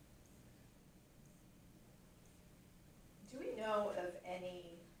 Do we know of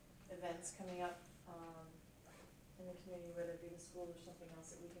any events coming up, in the community, whether it be the school or something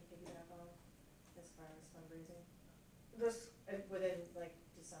else that we can piggyback on as far as fundraising? This, Within like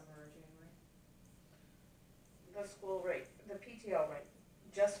December or January? the school rate, the PTO rate,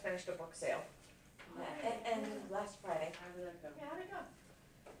 just finished a book sale. And last Friday. How did that go? Yeah, how'd it go?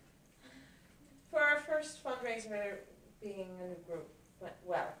 For our first fundraiser, being a new group, went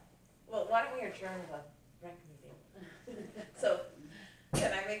well. Well, why don't we adjourn the rec meeting? So,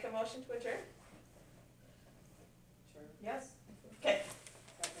 can I make a motion to adjourn? Sure. Yes?